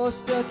 Oh,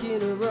 stuck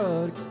in a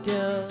rut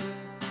again.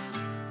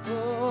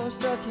 Oh,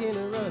 stuck in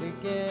a rut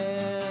again.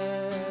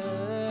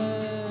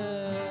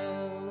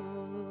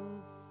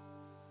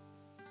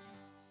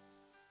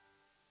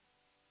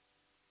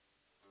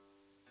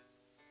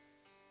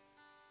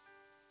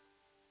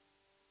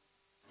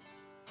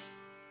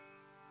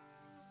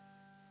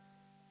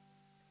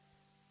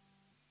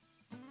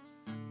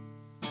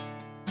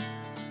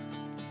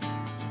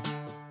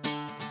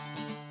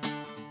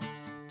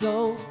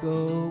 Don't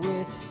go,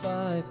 it's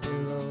 5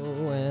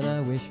 below, and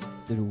I wish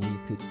that we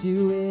could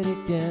do it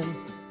again.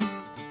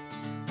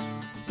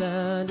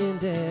 Standing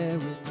there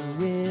with the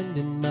wind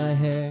in my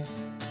hair,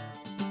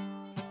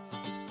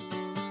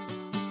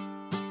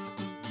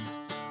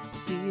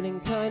 feeling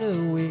kinda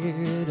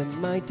weird, I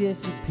might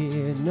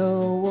disappear. No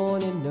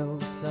warning, no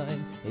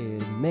sign,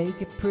 it'd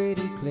make it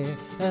pretty clear.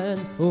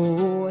 And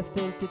oh, I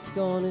think it's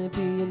gonna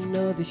be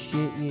another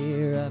shit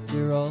year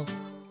after all.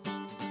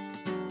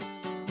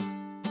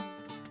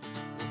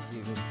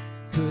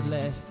 Could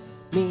let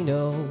me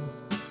know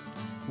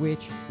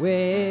which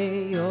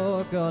way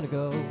you're gonna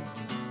go.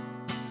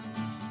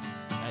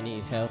 I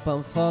need help,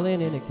 I'm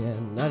falling in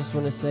again. I just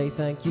wanna say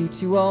thank you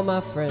to all my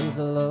friends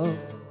I love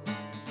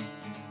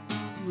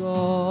you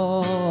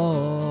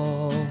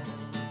all.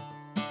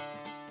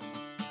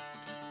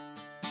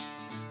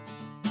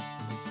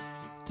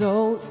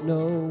 Don't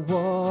know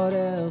what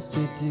else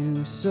to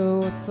do,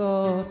 so I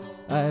thought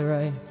I'd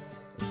write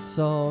a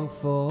song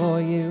for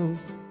you.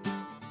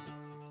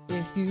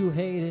 If you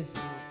hate it,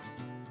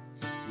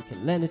 you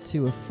can lend it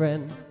to a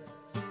friend.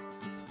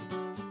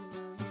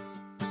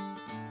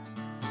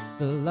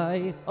 The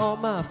light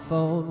on my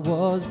phone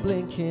was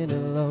blinking a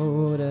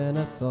load, and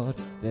I thought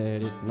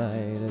that it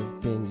might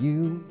have been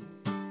you.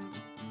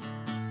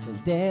 And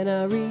then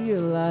I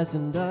realized,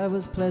 and I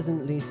was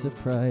pleasantly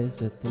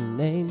surprised at the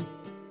name.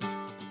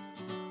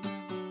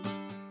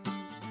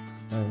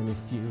 And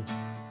if you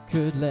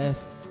could let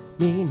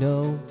me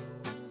know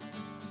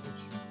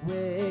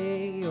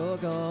way you're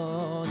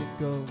gonna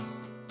go.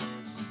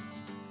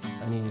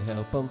 I need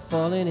help, I'm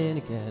falling in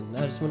again.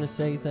 I just wanna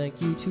say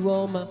thank you to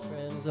all my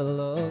friends I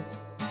love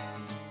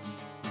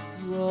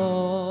you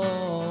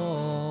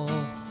all.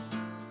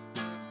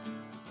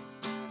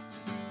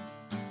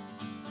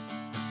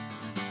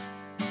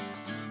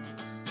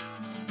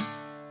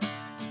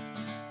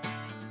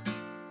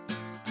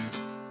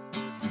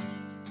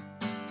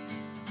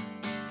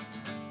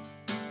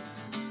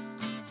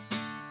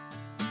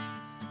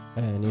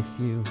 And if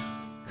you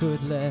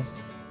could let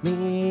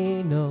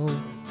me know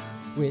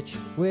which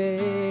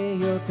way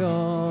you're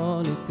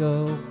gonna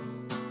go.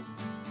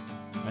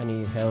 I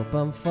need help,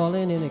 I'm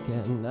falling in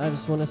again. I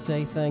just wanna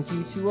say thank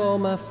you to all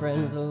my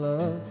friends I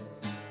love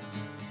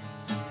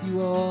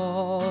you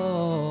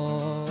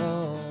all.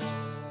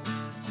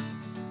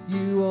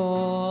 You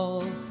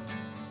all.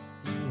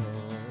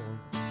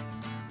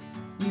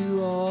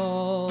 You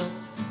all.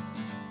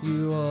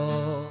 You all.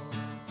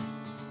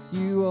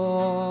 You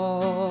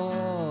all.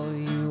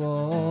 You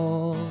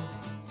all.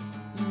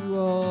 You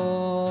all.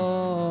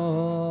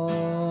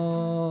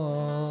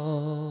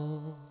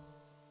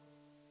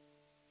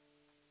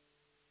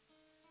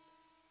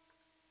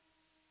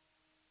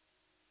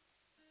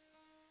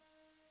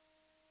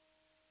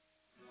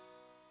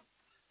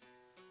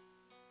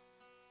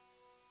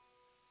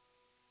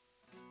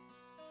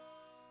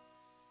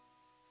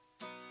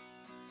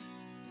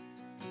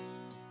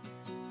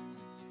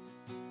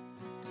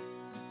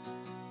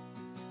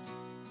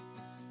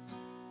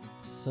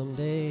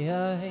 Someday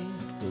I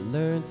will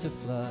learn to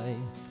fly.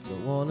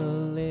 Don't wanna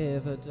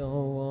live, I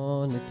don't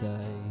wanna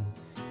die.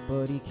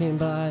 But he came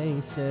by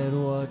and said,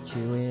 what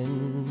you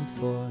in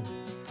for?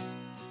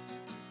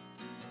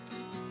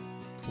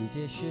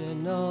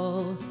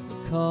 Conditional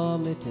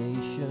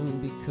accommodation,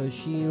 because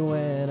she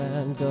went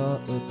and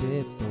got a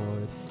bit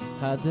bored.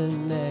 Had the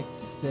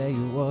next say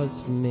it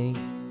was for me.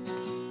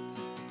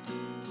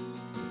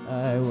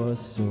 I was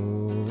so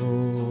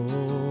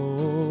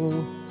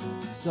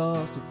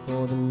exhausted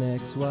for the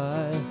next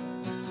while,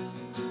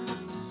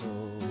 so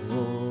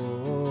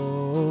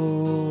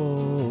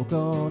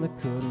gone I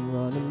couldn't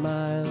run a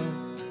mile.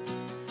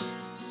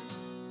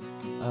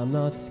 I'm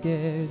not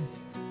scared,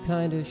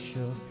 kinda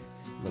shook.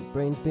 My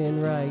brain's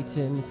been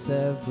writing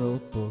several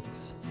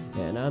books,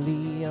 and I'm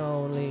the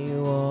only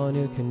one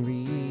who can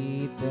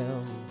read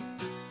them.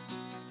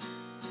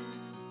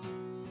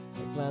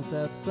 Glance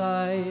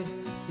outside,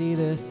 see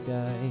the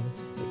sky.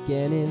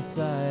 Again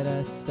inside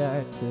I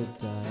start to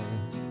die,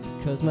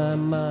 because my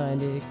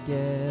mind it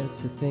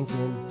gets to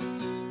thinking.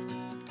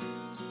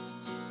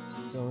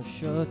 Don't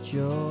shut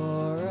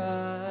your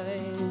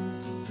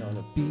eyes,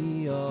 gonna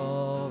be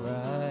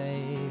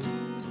alright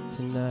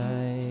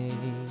tonight.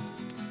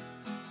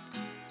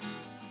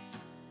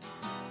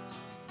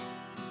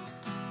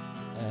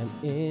 And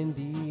in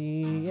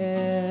the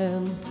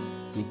end,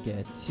 you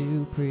get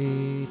to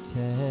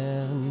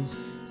pretend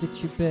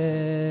that you're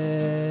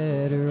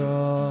better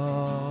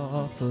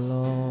off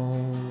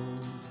alone.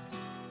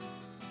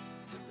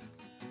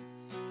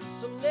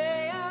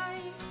 Someday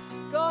I'm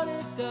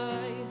gonna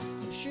die,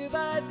 I'm sure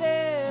by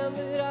then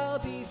that I'll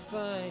be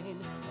fine.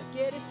 I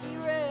get to see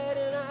red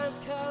and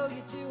ask how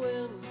you're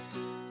doing.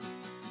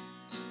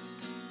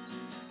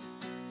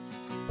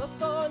 But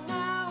for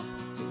now,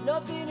 with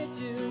nothing to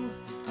do,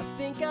 I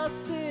think I'll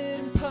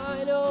sit and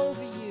pine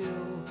over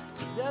you,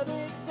 'cause that's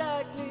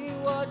exactly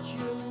what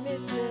you're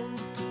missing.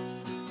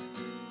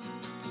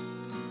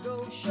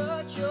 Don't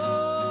shut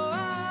your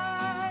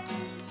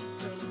eyes,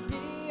 gonna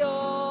be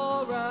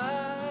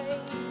alright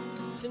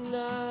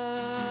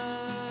tonight.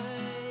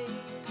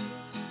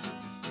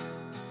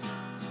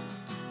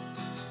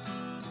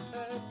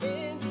 And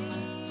in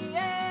the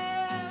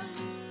end,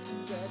 you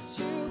got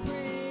to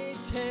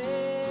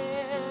pretend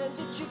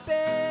that you're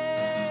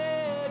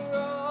better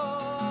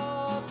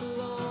off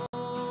alone.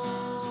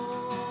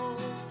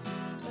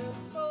 And a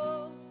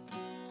phone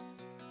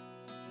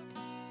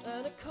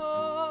and a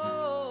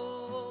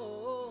call.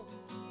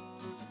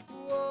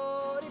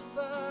 What if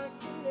I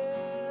can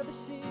never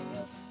see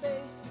your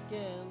face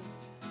again?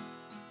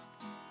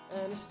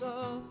 And I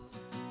stop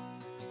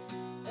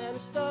and I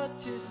start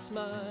to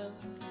smile,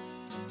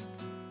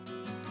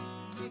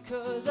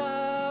 because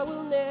I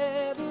will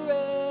never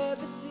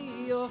ever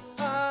see your,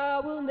 I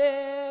will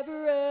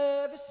never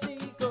ever see.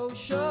 Go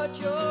shut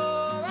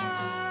your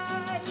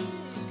eyes,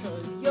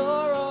 'cause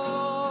you're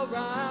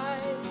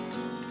alright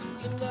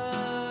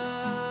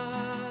tonight.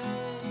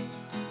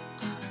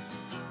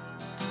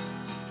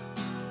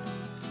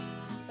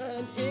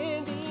 And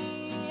in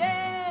the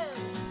end,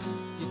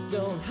 you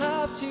don't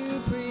have to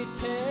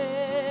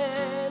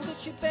pretend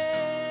that you're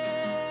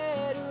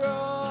better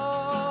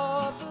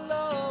off alone.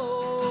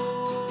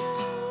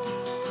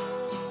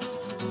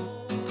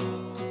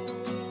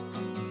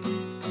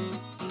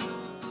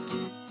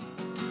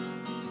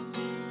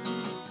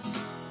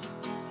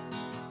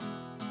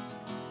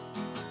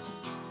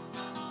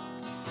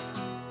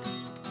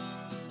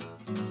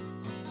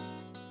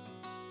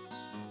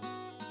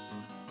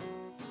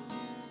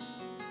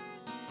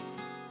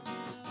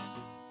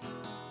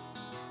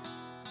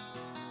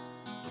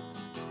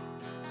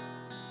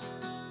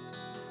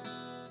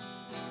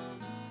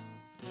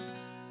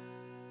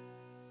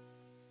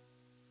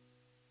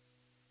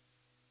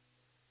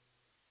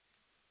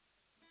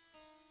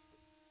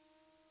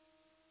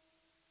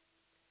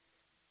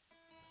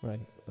 Right,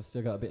 I've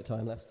still got a bit of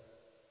time left.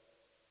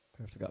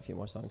 I've got a few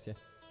more songs here.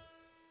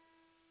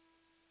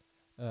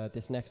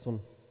 This next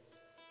one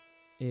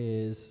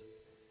is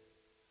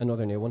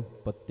another new one,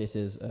 but this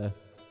is a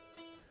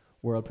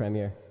world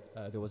premiere.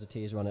 There was a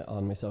teaser on it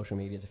on my social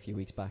medias a few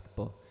weeks back,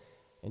 but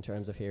in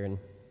terms of hearing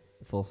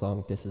the full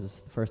song, this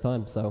is the first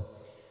time. So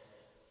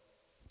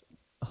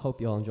I hope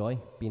you all enjoy.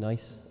 Be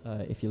nice.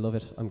 If you love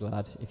it, I'm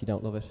glad. If you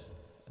don't love it,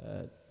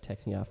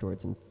 text me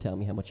afterwards and tell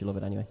me how much you love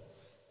it anyway.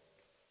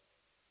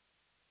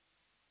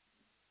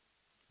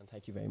 And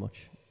thank you very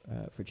much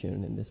for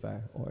tuning in this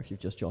far, or if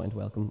you've just joined,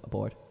 welcome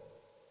aboard.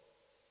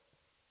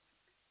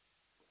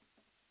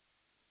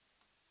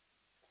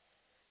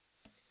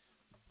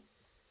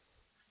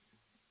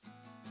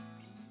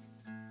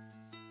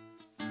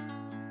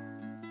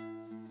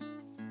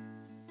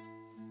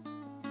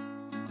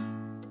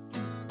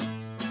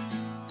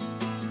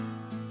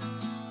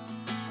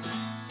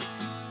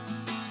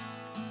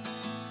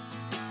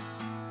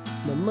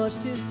 Not much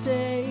to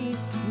say,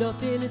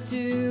 nothing to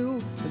do.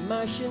 The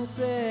Martian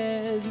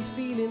says he's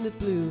feeling the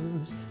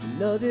blues.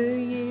 Another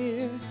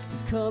year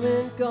is come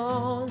and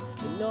gone,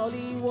 and all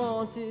he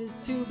wants is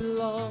to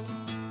belong.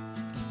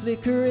 The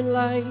flickering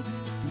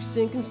lights do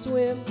sink and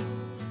swim,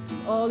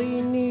 and all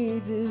he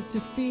needs is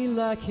to feel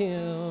like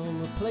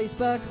him. A place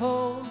back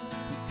home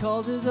he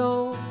calls his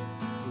own,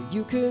 where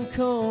you can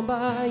come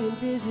by and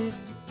visit.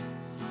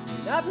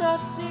 And I've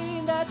not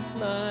seen that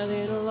smile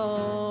in a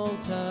long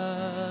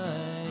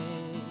time.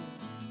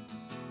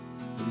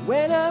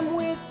 When I'm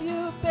with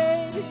you,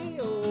 baby,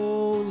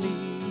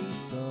 only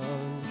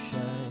sun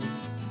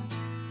shines.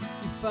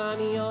 You find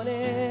me on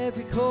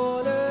every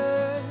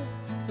corner.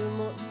 The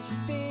more you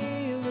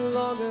feel, the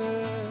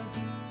longer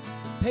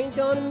the pain's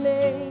gonna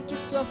make you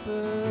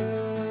suffer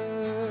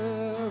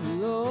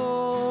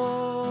alone.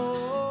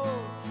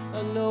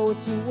 I know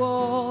it's a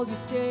wall you're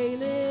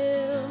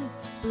scaling.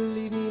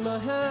 Believe me, my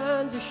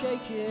hands are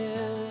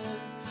shaking.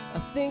 I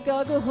think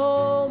I'll go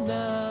home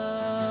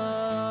now.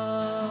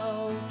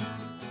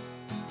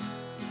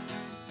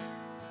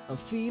 I'm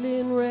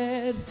feeling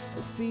red,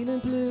 I'm feeling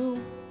blue.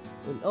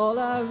 when all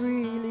I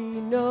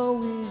really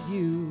know is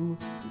you.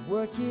 You're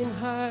working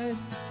hard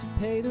to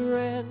pay the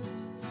rent.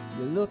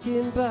 You're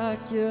looking back,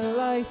 your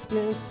life's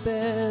been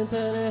spent,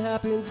 and it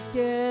happens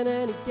again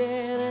and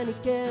again and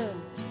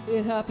again.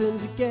 It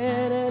happens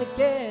again and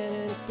again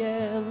and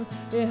again.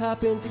 It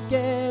happens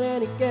again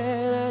and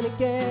again and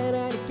again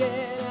and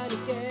again and again and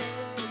again.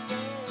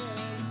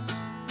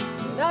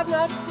 And I've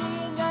not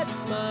seen that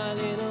smile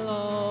in a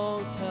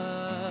long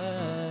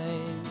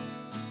time.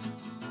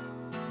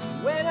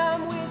 When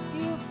I'm with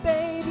you,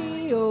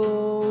 baby,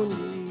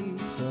 only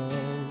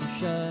sun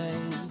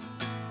shines.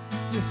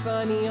 You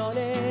find me on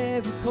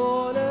every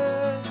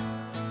corner.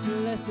 The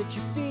less that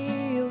you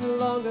feel, the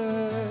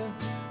longer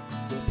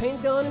the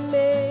pain's gonna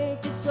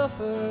make you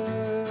suffer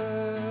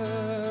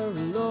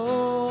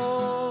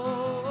alone.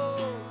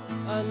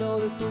 I know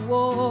that the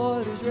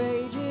water's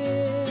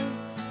raging.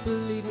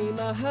 Believe me,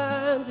 my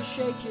hands are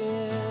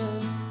shaking.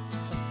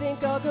 I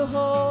think I'll go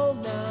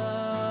home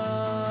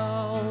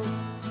now.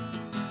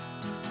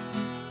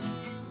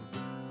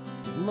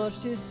 Much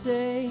to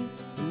say,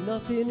 and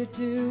nothing to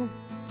do.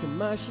 The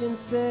Martian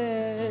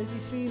says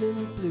he's feeling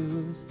the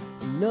blues.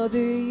 Another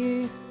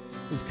year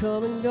is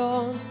come and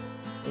gone,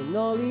 and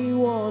all he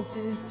wants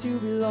is to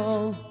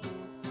belong.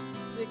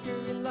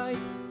 Flickering light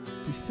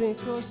to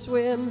sink or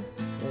swim,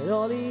 and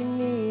all he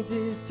needs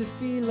is to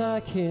feel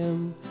like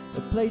him.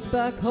 A place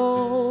back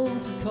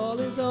home to call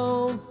his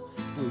own,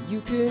 where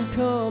you can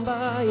come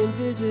by and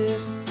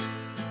visit.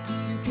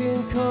 You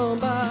can come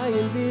by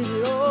and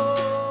visit.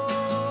 Oh,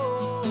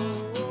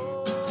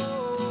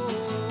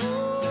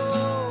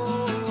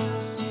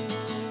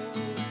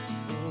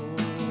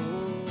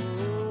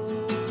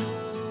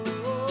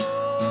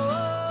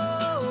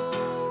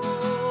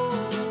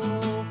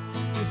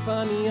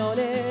 find me on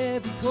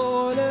every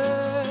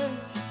corner.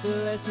 The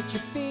less that you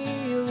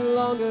feel, the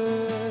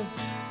longer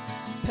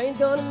pain's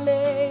gonna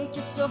make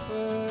you suffer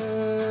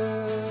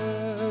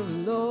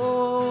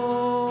alone.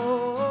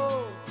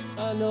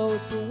 I know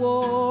it's a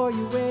war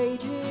you're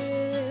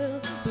waging.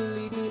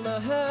 Believe me, my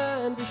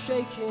hands are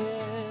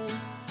shaking.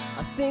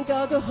 I think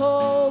I'll go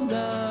home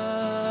now.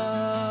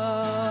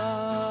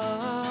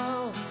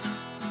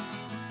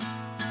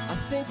 I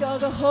think I'll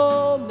go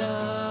home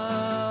now.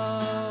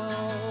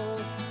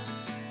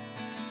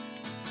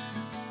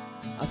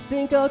 I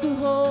think I'll go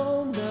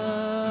home now.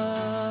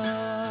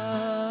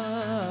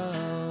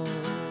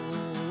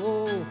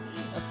 Oh,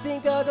 I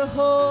think I'll go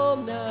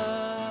home now.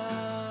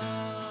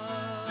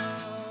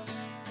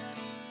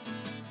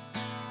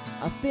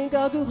 I think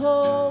I'll go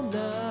home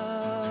now.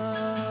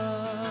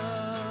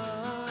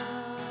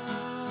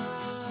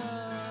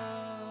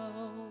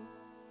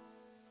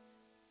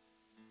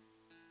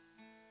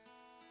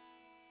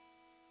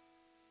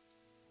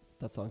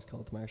 That song's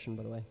called The Martian,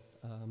 by the way.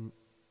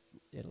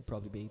 It'll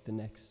probably be the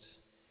next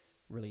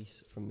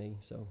release from me,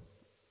 so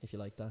if you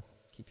like that,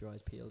 keep your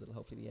eyes peeled. It'll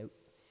hopefully be out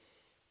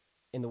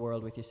in the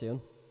world with you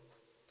soon.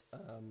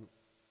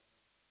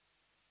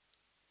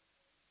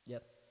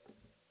 Yep,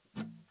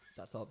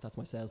 that's all. That's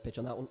my sales pitch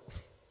on that one.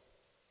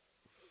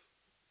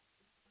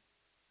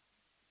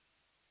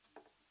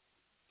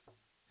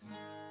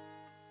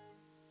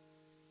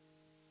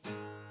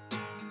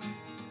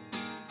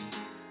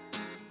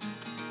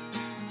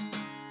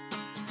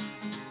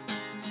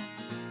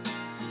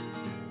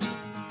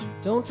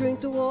 Don't drink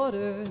the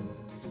water,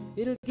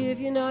 it'll give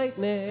you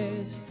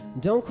nightmares.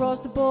 Don't cross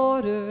the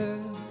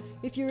border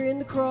if you're in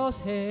the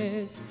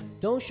crosshairs.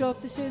 Don't shock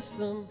the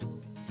system,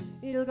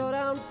 it'll go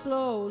down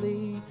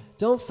slowly.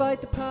 Don't fight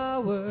the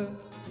power,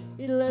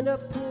 it'll end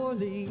up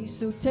poorly.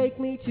 So take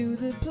me to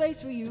the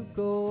place where you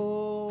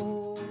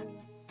go.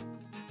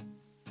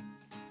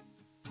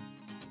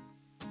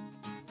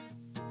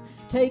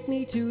 Take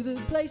me to the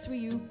place where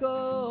you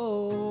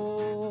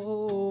go.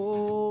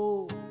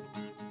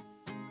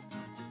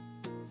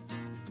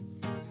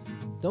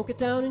 Don't get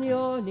down on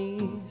your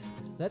knees,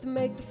 let them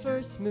make the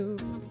first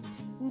move.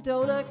 And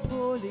don't act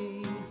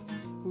poorly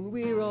when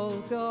we're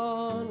all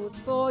gone. What's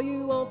for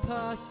you won't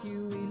pass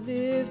you, we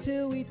live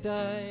till we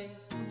die.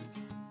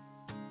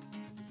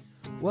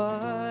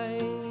 Why?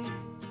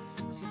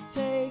 So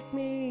take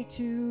me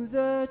to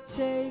the,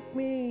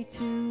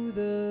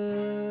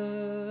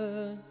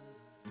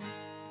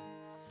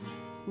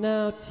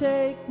 now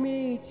take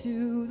me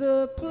to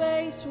the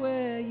place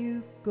where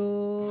you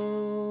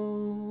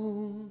go.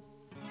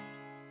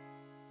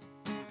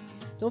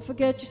 Don't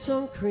forget your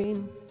sun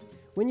cream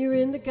when you're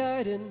in the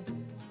garden,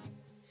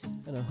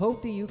 and I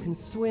hope that you can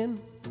swim.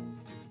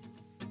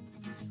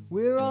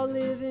 We're all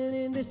living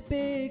in this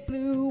big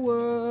blue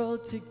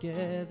world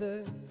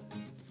together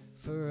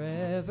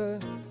forever.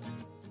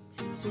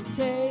 So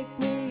take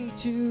me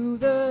to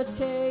the,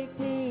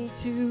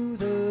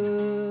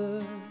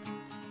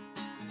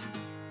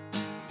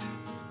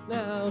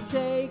 now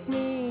take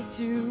me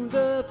to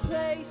the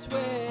place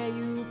where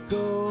you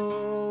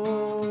go.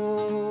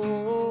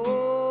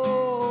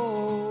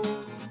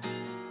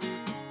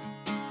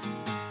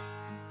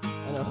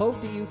 And I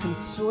hope that you can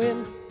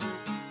swim.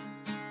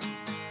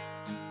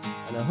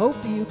 And I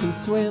hope that you can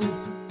swim.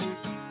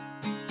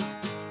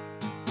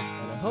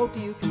 And I hope hope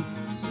that you can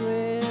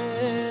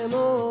swim.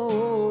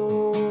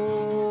 Oh,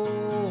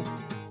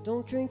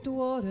 don't drink the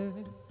water,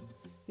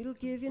 it'll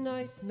give you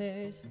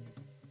nightmares.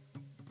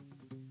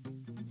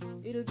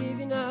 It'll give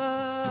you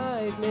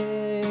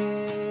nightmares.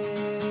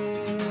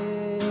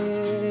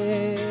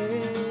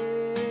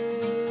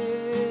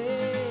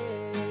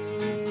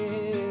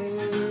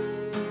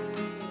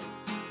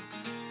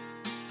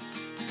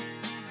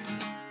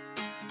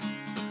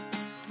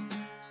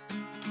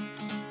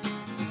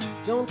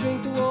 Don't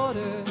drink the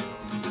water,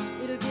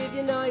 it'll give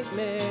you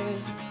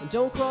nightmares. And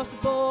don't cross the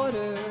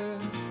border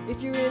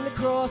if you're in the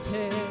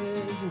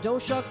crosshairs. And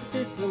don't shock the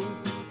system,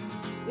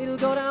 it'll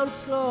go down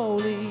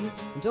slowly.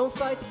 And don't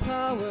fight the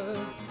power,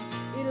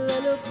 it'll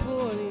end up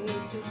poorly.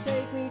 So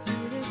take me to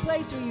the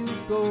place where you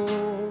go.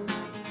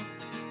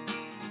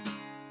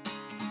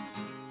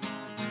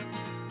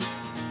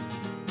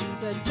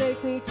 So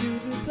take me to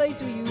the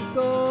place where you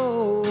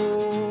go.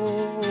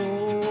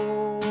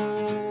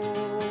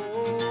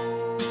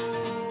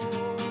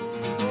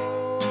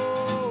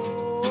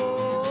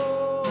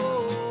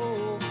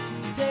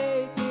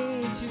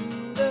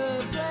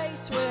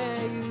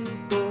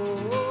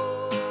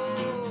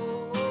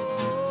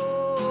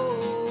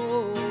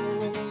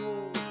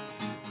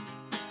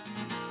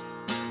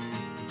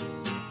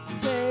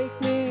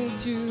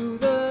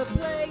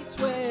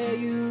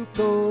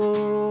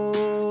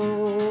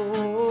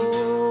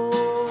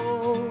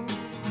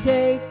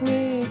 Take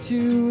me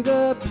to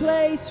the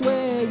place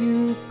where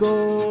you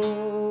go.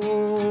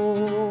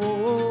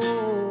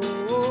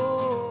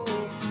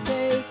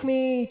 Take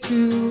me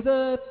to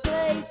the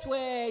place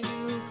where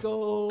you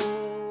go.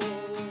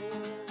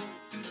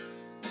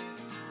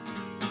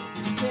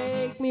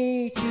 Take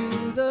me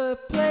to the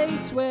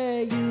place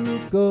where you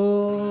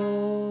go.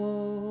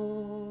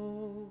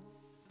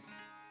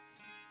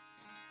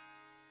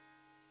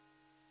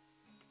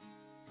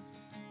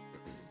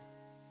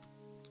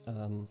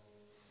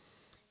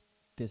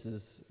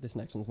 This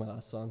next one's my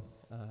last song.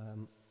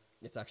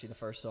 It's actually the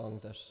first song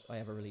that I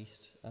ever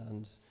released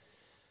and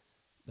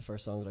the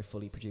first song that I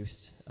fully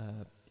produced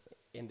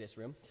in this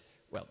room.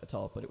 Well, at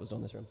all, but it was done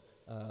in this room.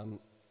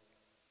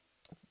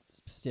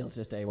 Still to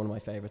this day, one of my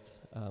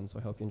favorites, so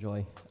I hope you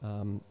enjoy.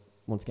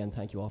 Once again,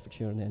 thank you all for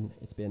tuning in.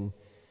 It's been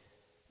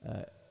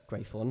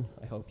great fun.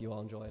 I hope you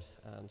all enjoyed,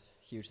 and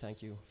huge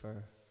thank you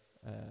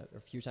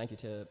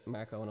to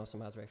Marco and Osa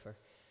Madre for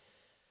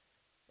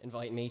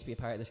inviting me to be a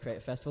part of this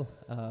creative festival.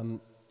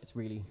 It's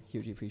really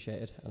hugely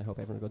appreciated, and I hope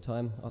everyone had a good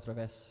time. Otra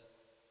vez,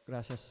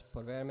 gracias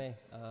por verme.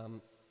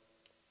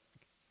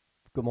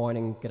 Good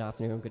morning, good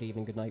afternoon, good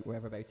evening, good night,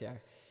 wherever about you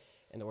are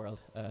in the world.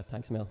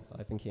 Thanks a mil.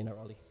 I've been Cian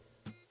Airoldi.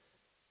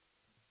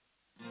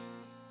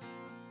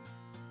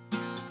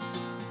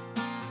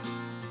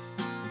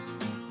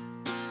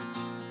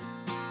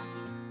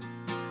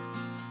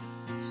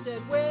 She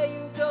said, where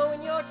you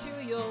going? You're too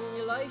young.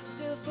 Your life's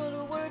still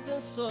full of words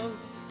unsung.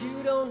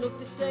 You don't look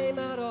the same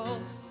at all.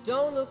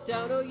 Don't look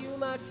down or you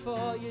might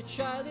fall. Your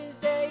child is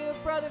there, your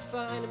brother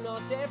fine. I'm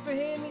not there for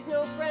him, he's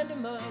no friend of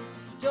mine.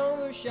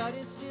 Don't rush out,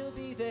 he'll still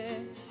be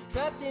there.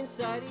 Trapped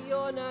inside of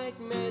your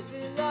nightmares.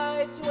 The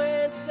lights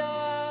went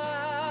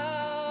down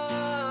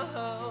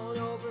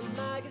over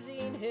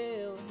Magazine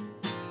Hill.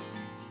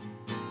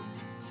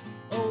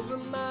 Over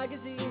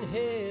Magazine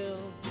Hill.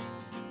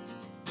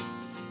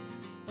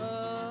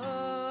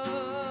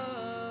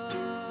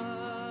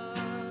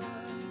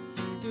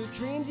 The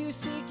dreams you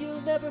seek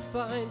you'll never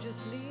find.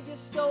 Just leave your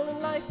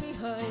stolen life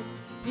behind.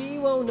 He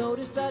won't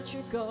notice that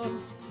you're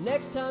gone.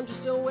 Next time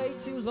just don't wait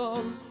too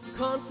long.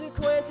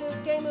 Consequent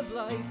of game of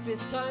life.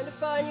 It's time to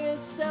find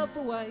yourself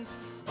a wife.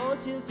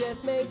 Until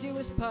death may do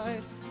us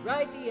part.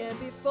 Right the end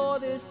before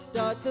the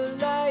start. The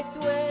lights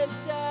went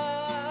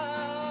down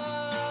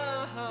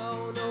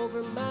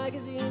over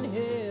Magazine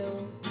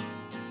Hill.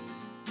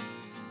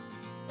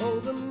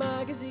 Over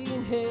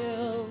Magazine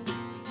Hill.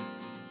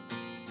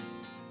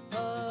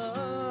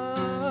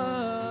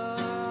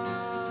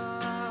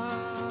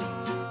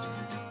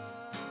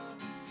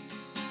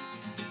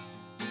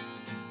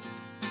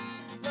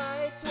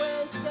 Lights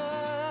went down,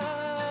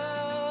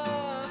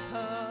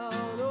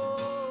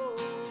 oh.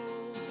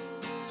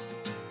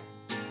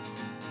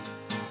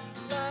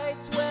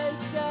 Lights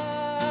went down.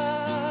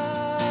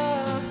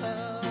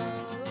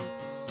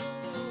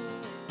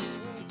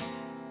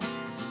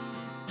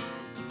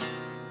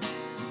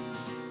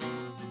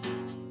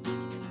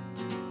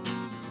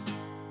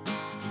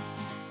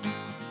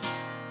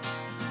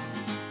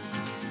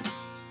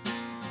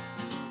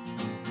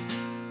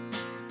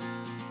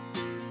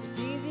 It's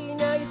easy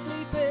now you're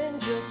sleeping,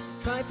 just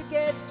try and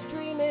forget that you're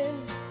dreaming.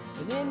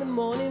 And in the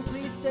morning,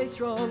 please stay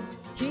strong.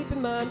 Keep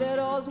in mind that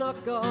all's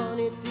not gone.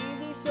 It's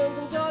easy, sons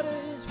and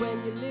daughters,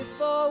 when you live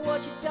for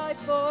what you die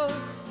for.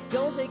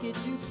 Don't take it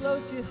too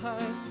close to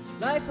heart.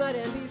 Life might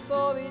end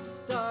before it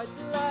starts.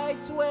 The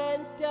lights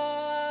went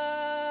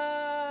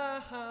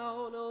down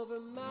over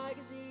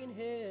Magazine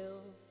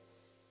Hill.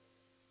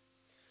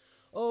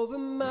 Over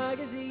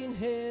Magazine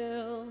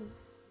Hill.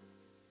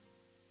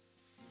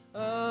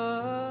 And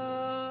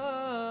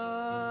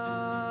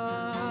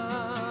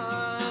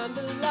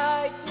the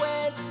lights went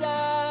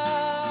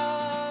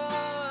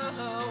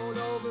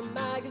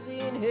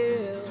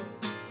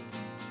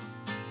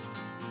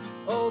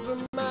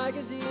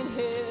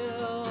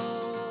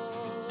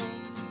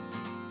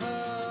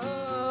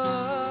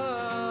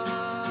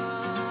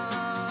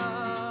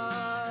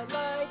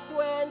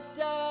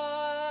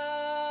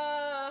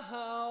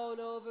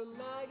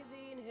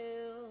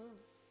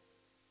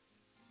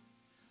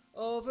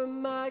over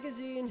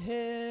Magazine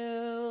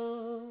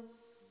Hill.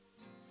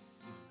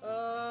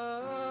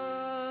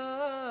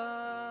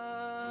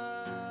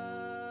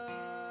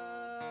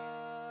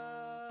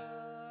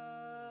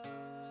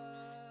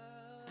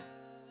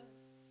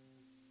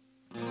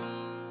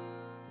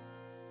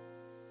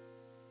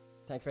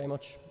 Thanks very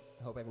much.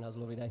 I hope everyone has a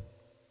lovely day.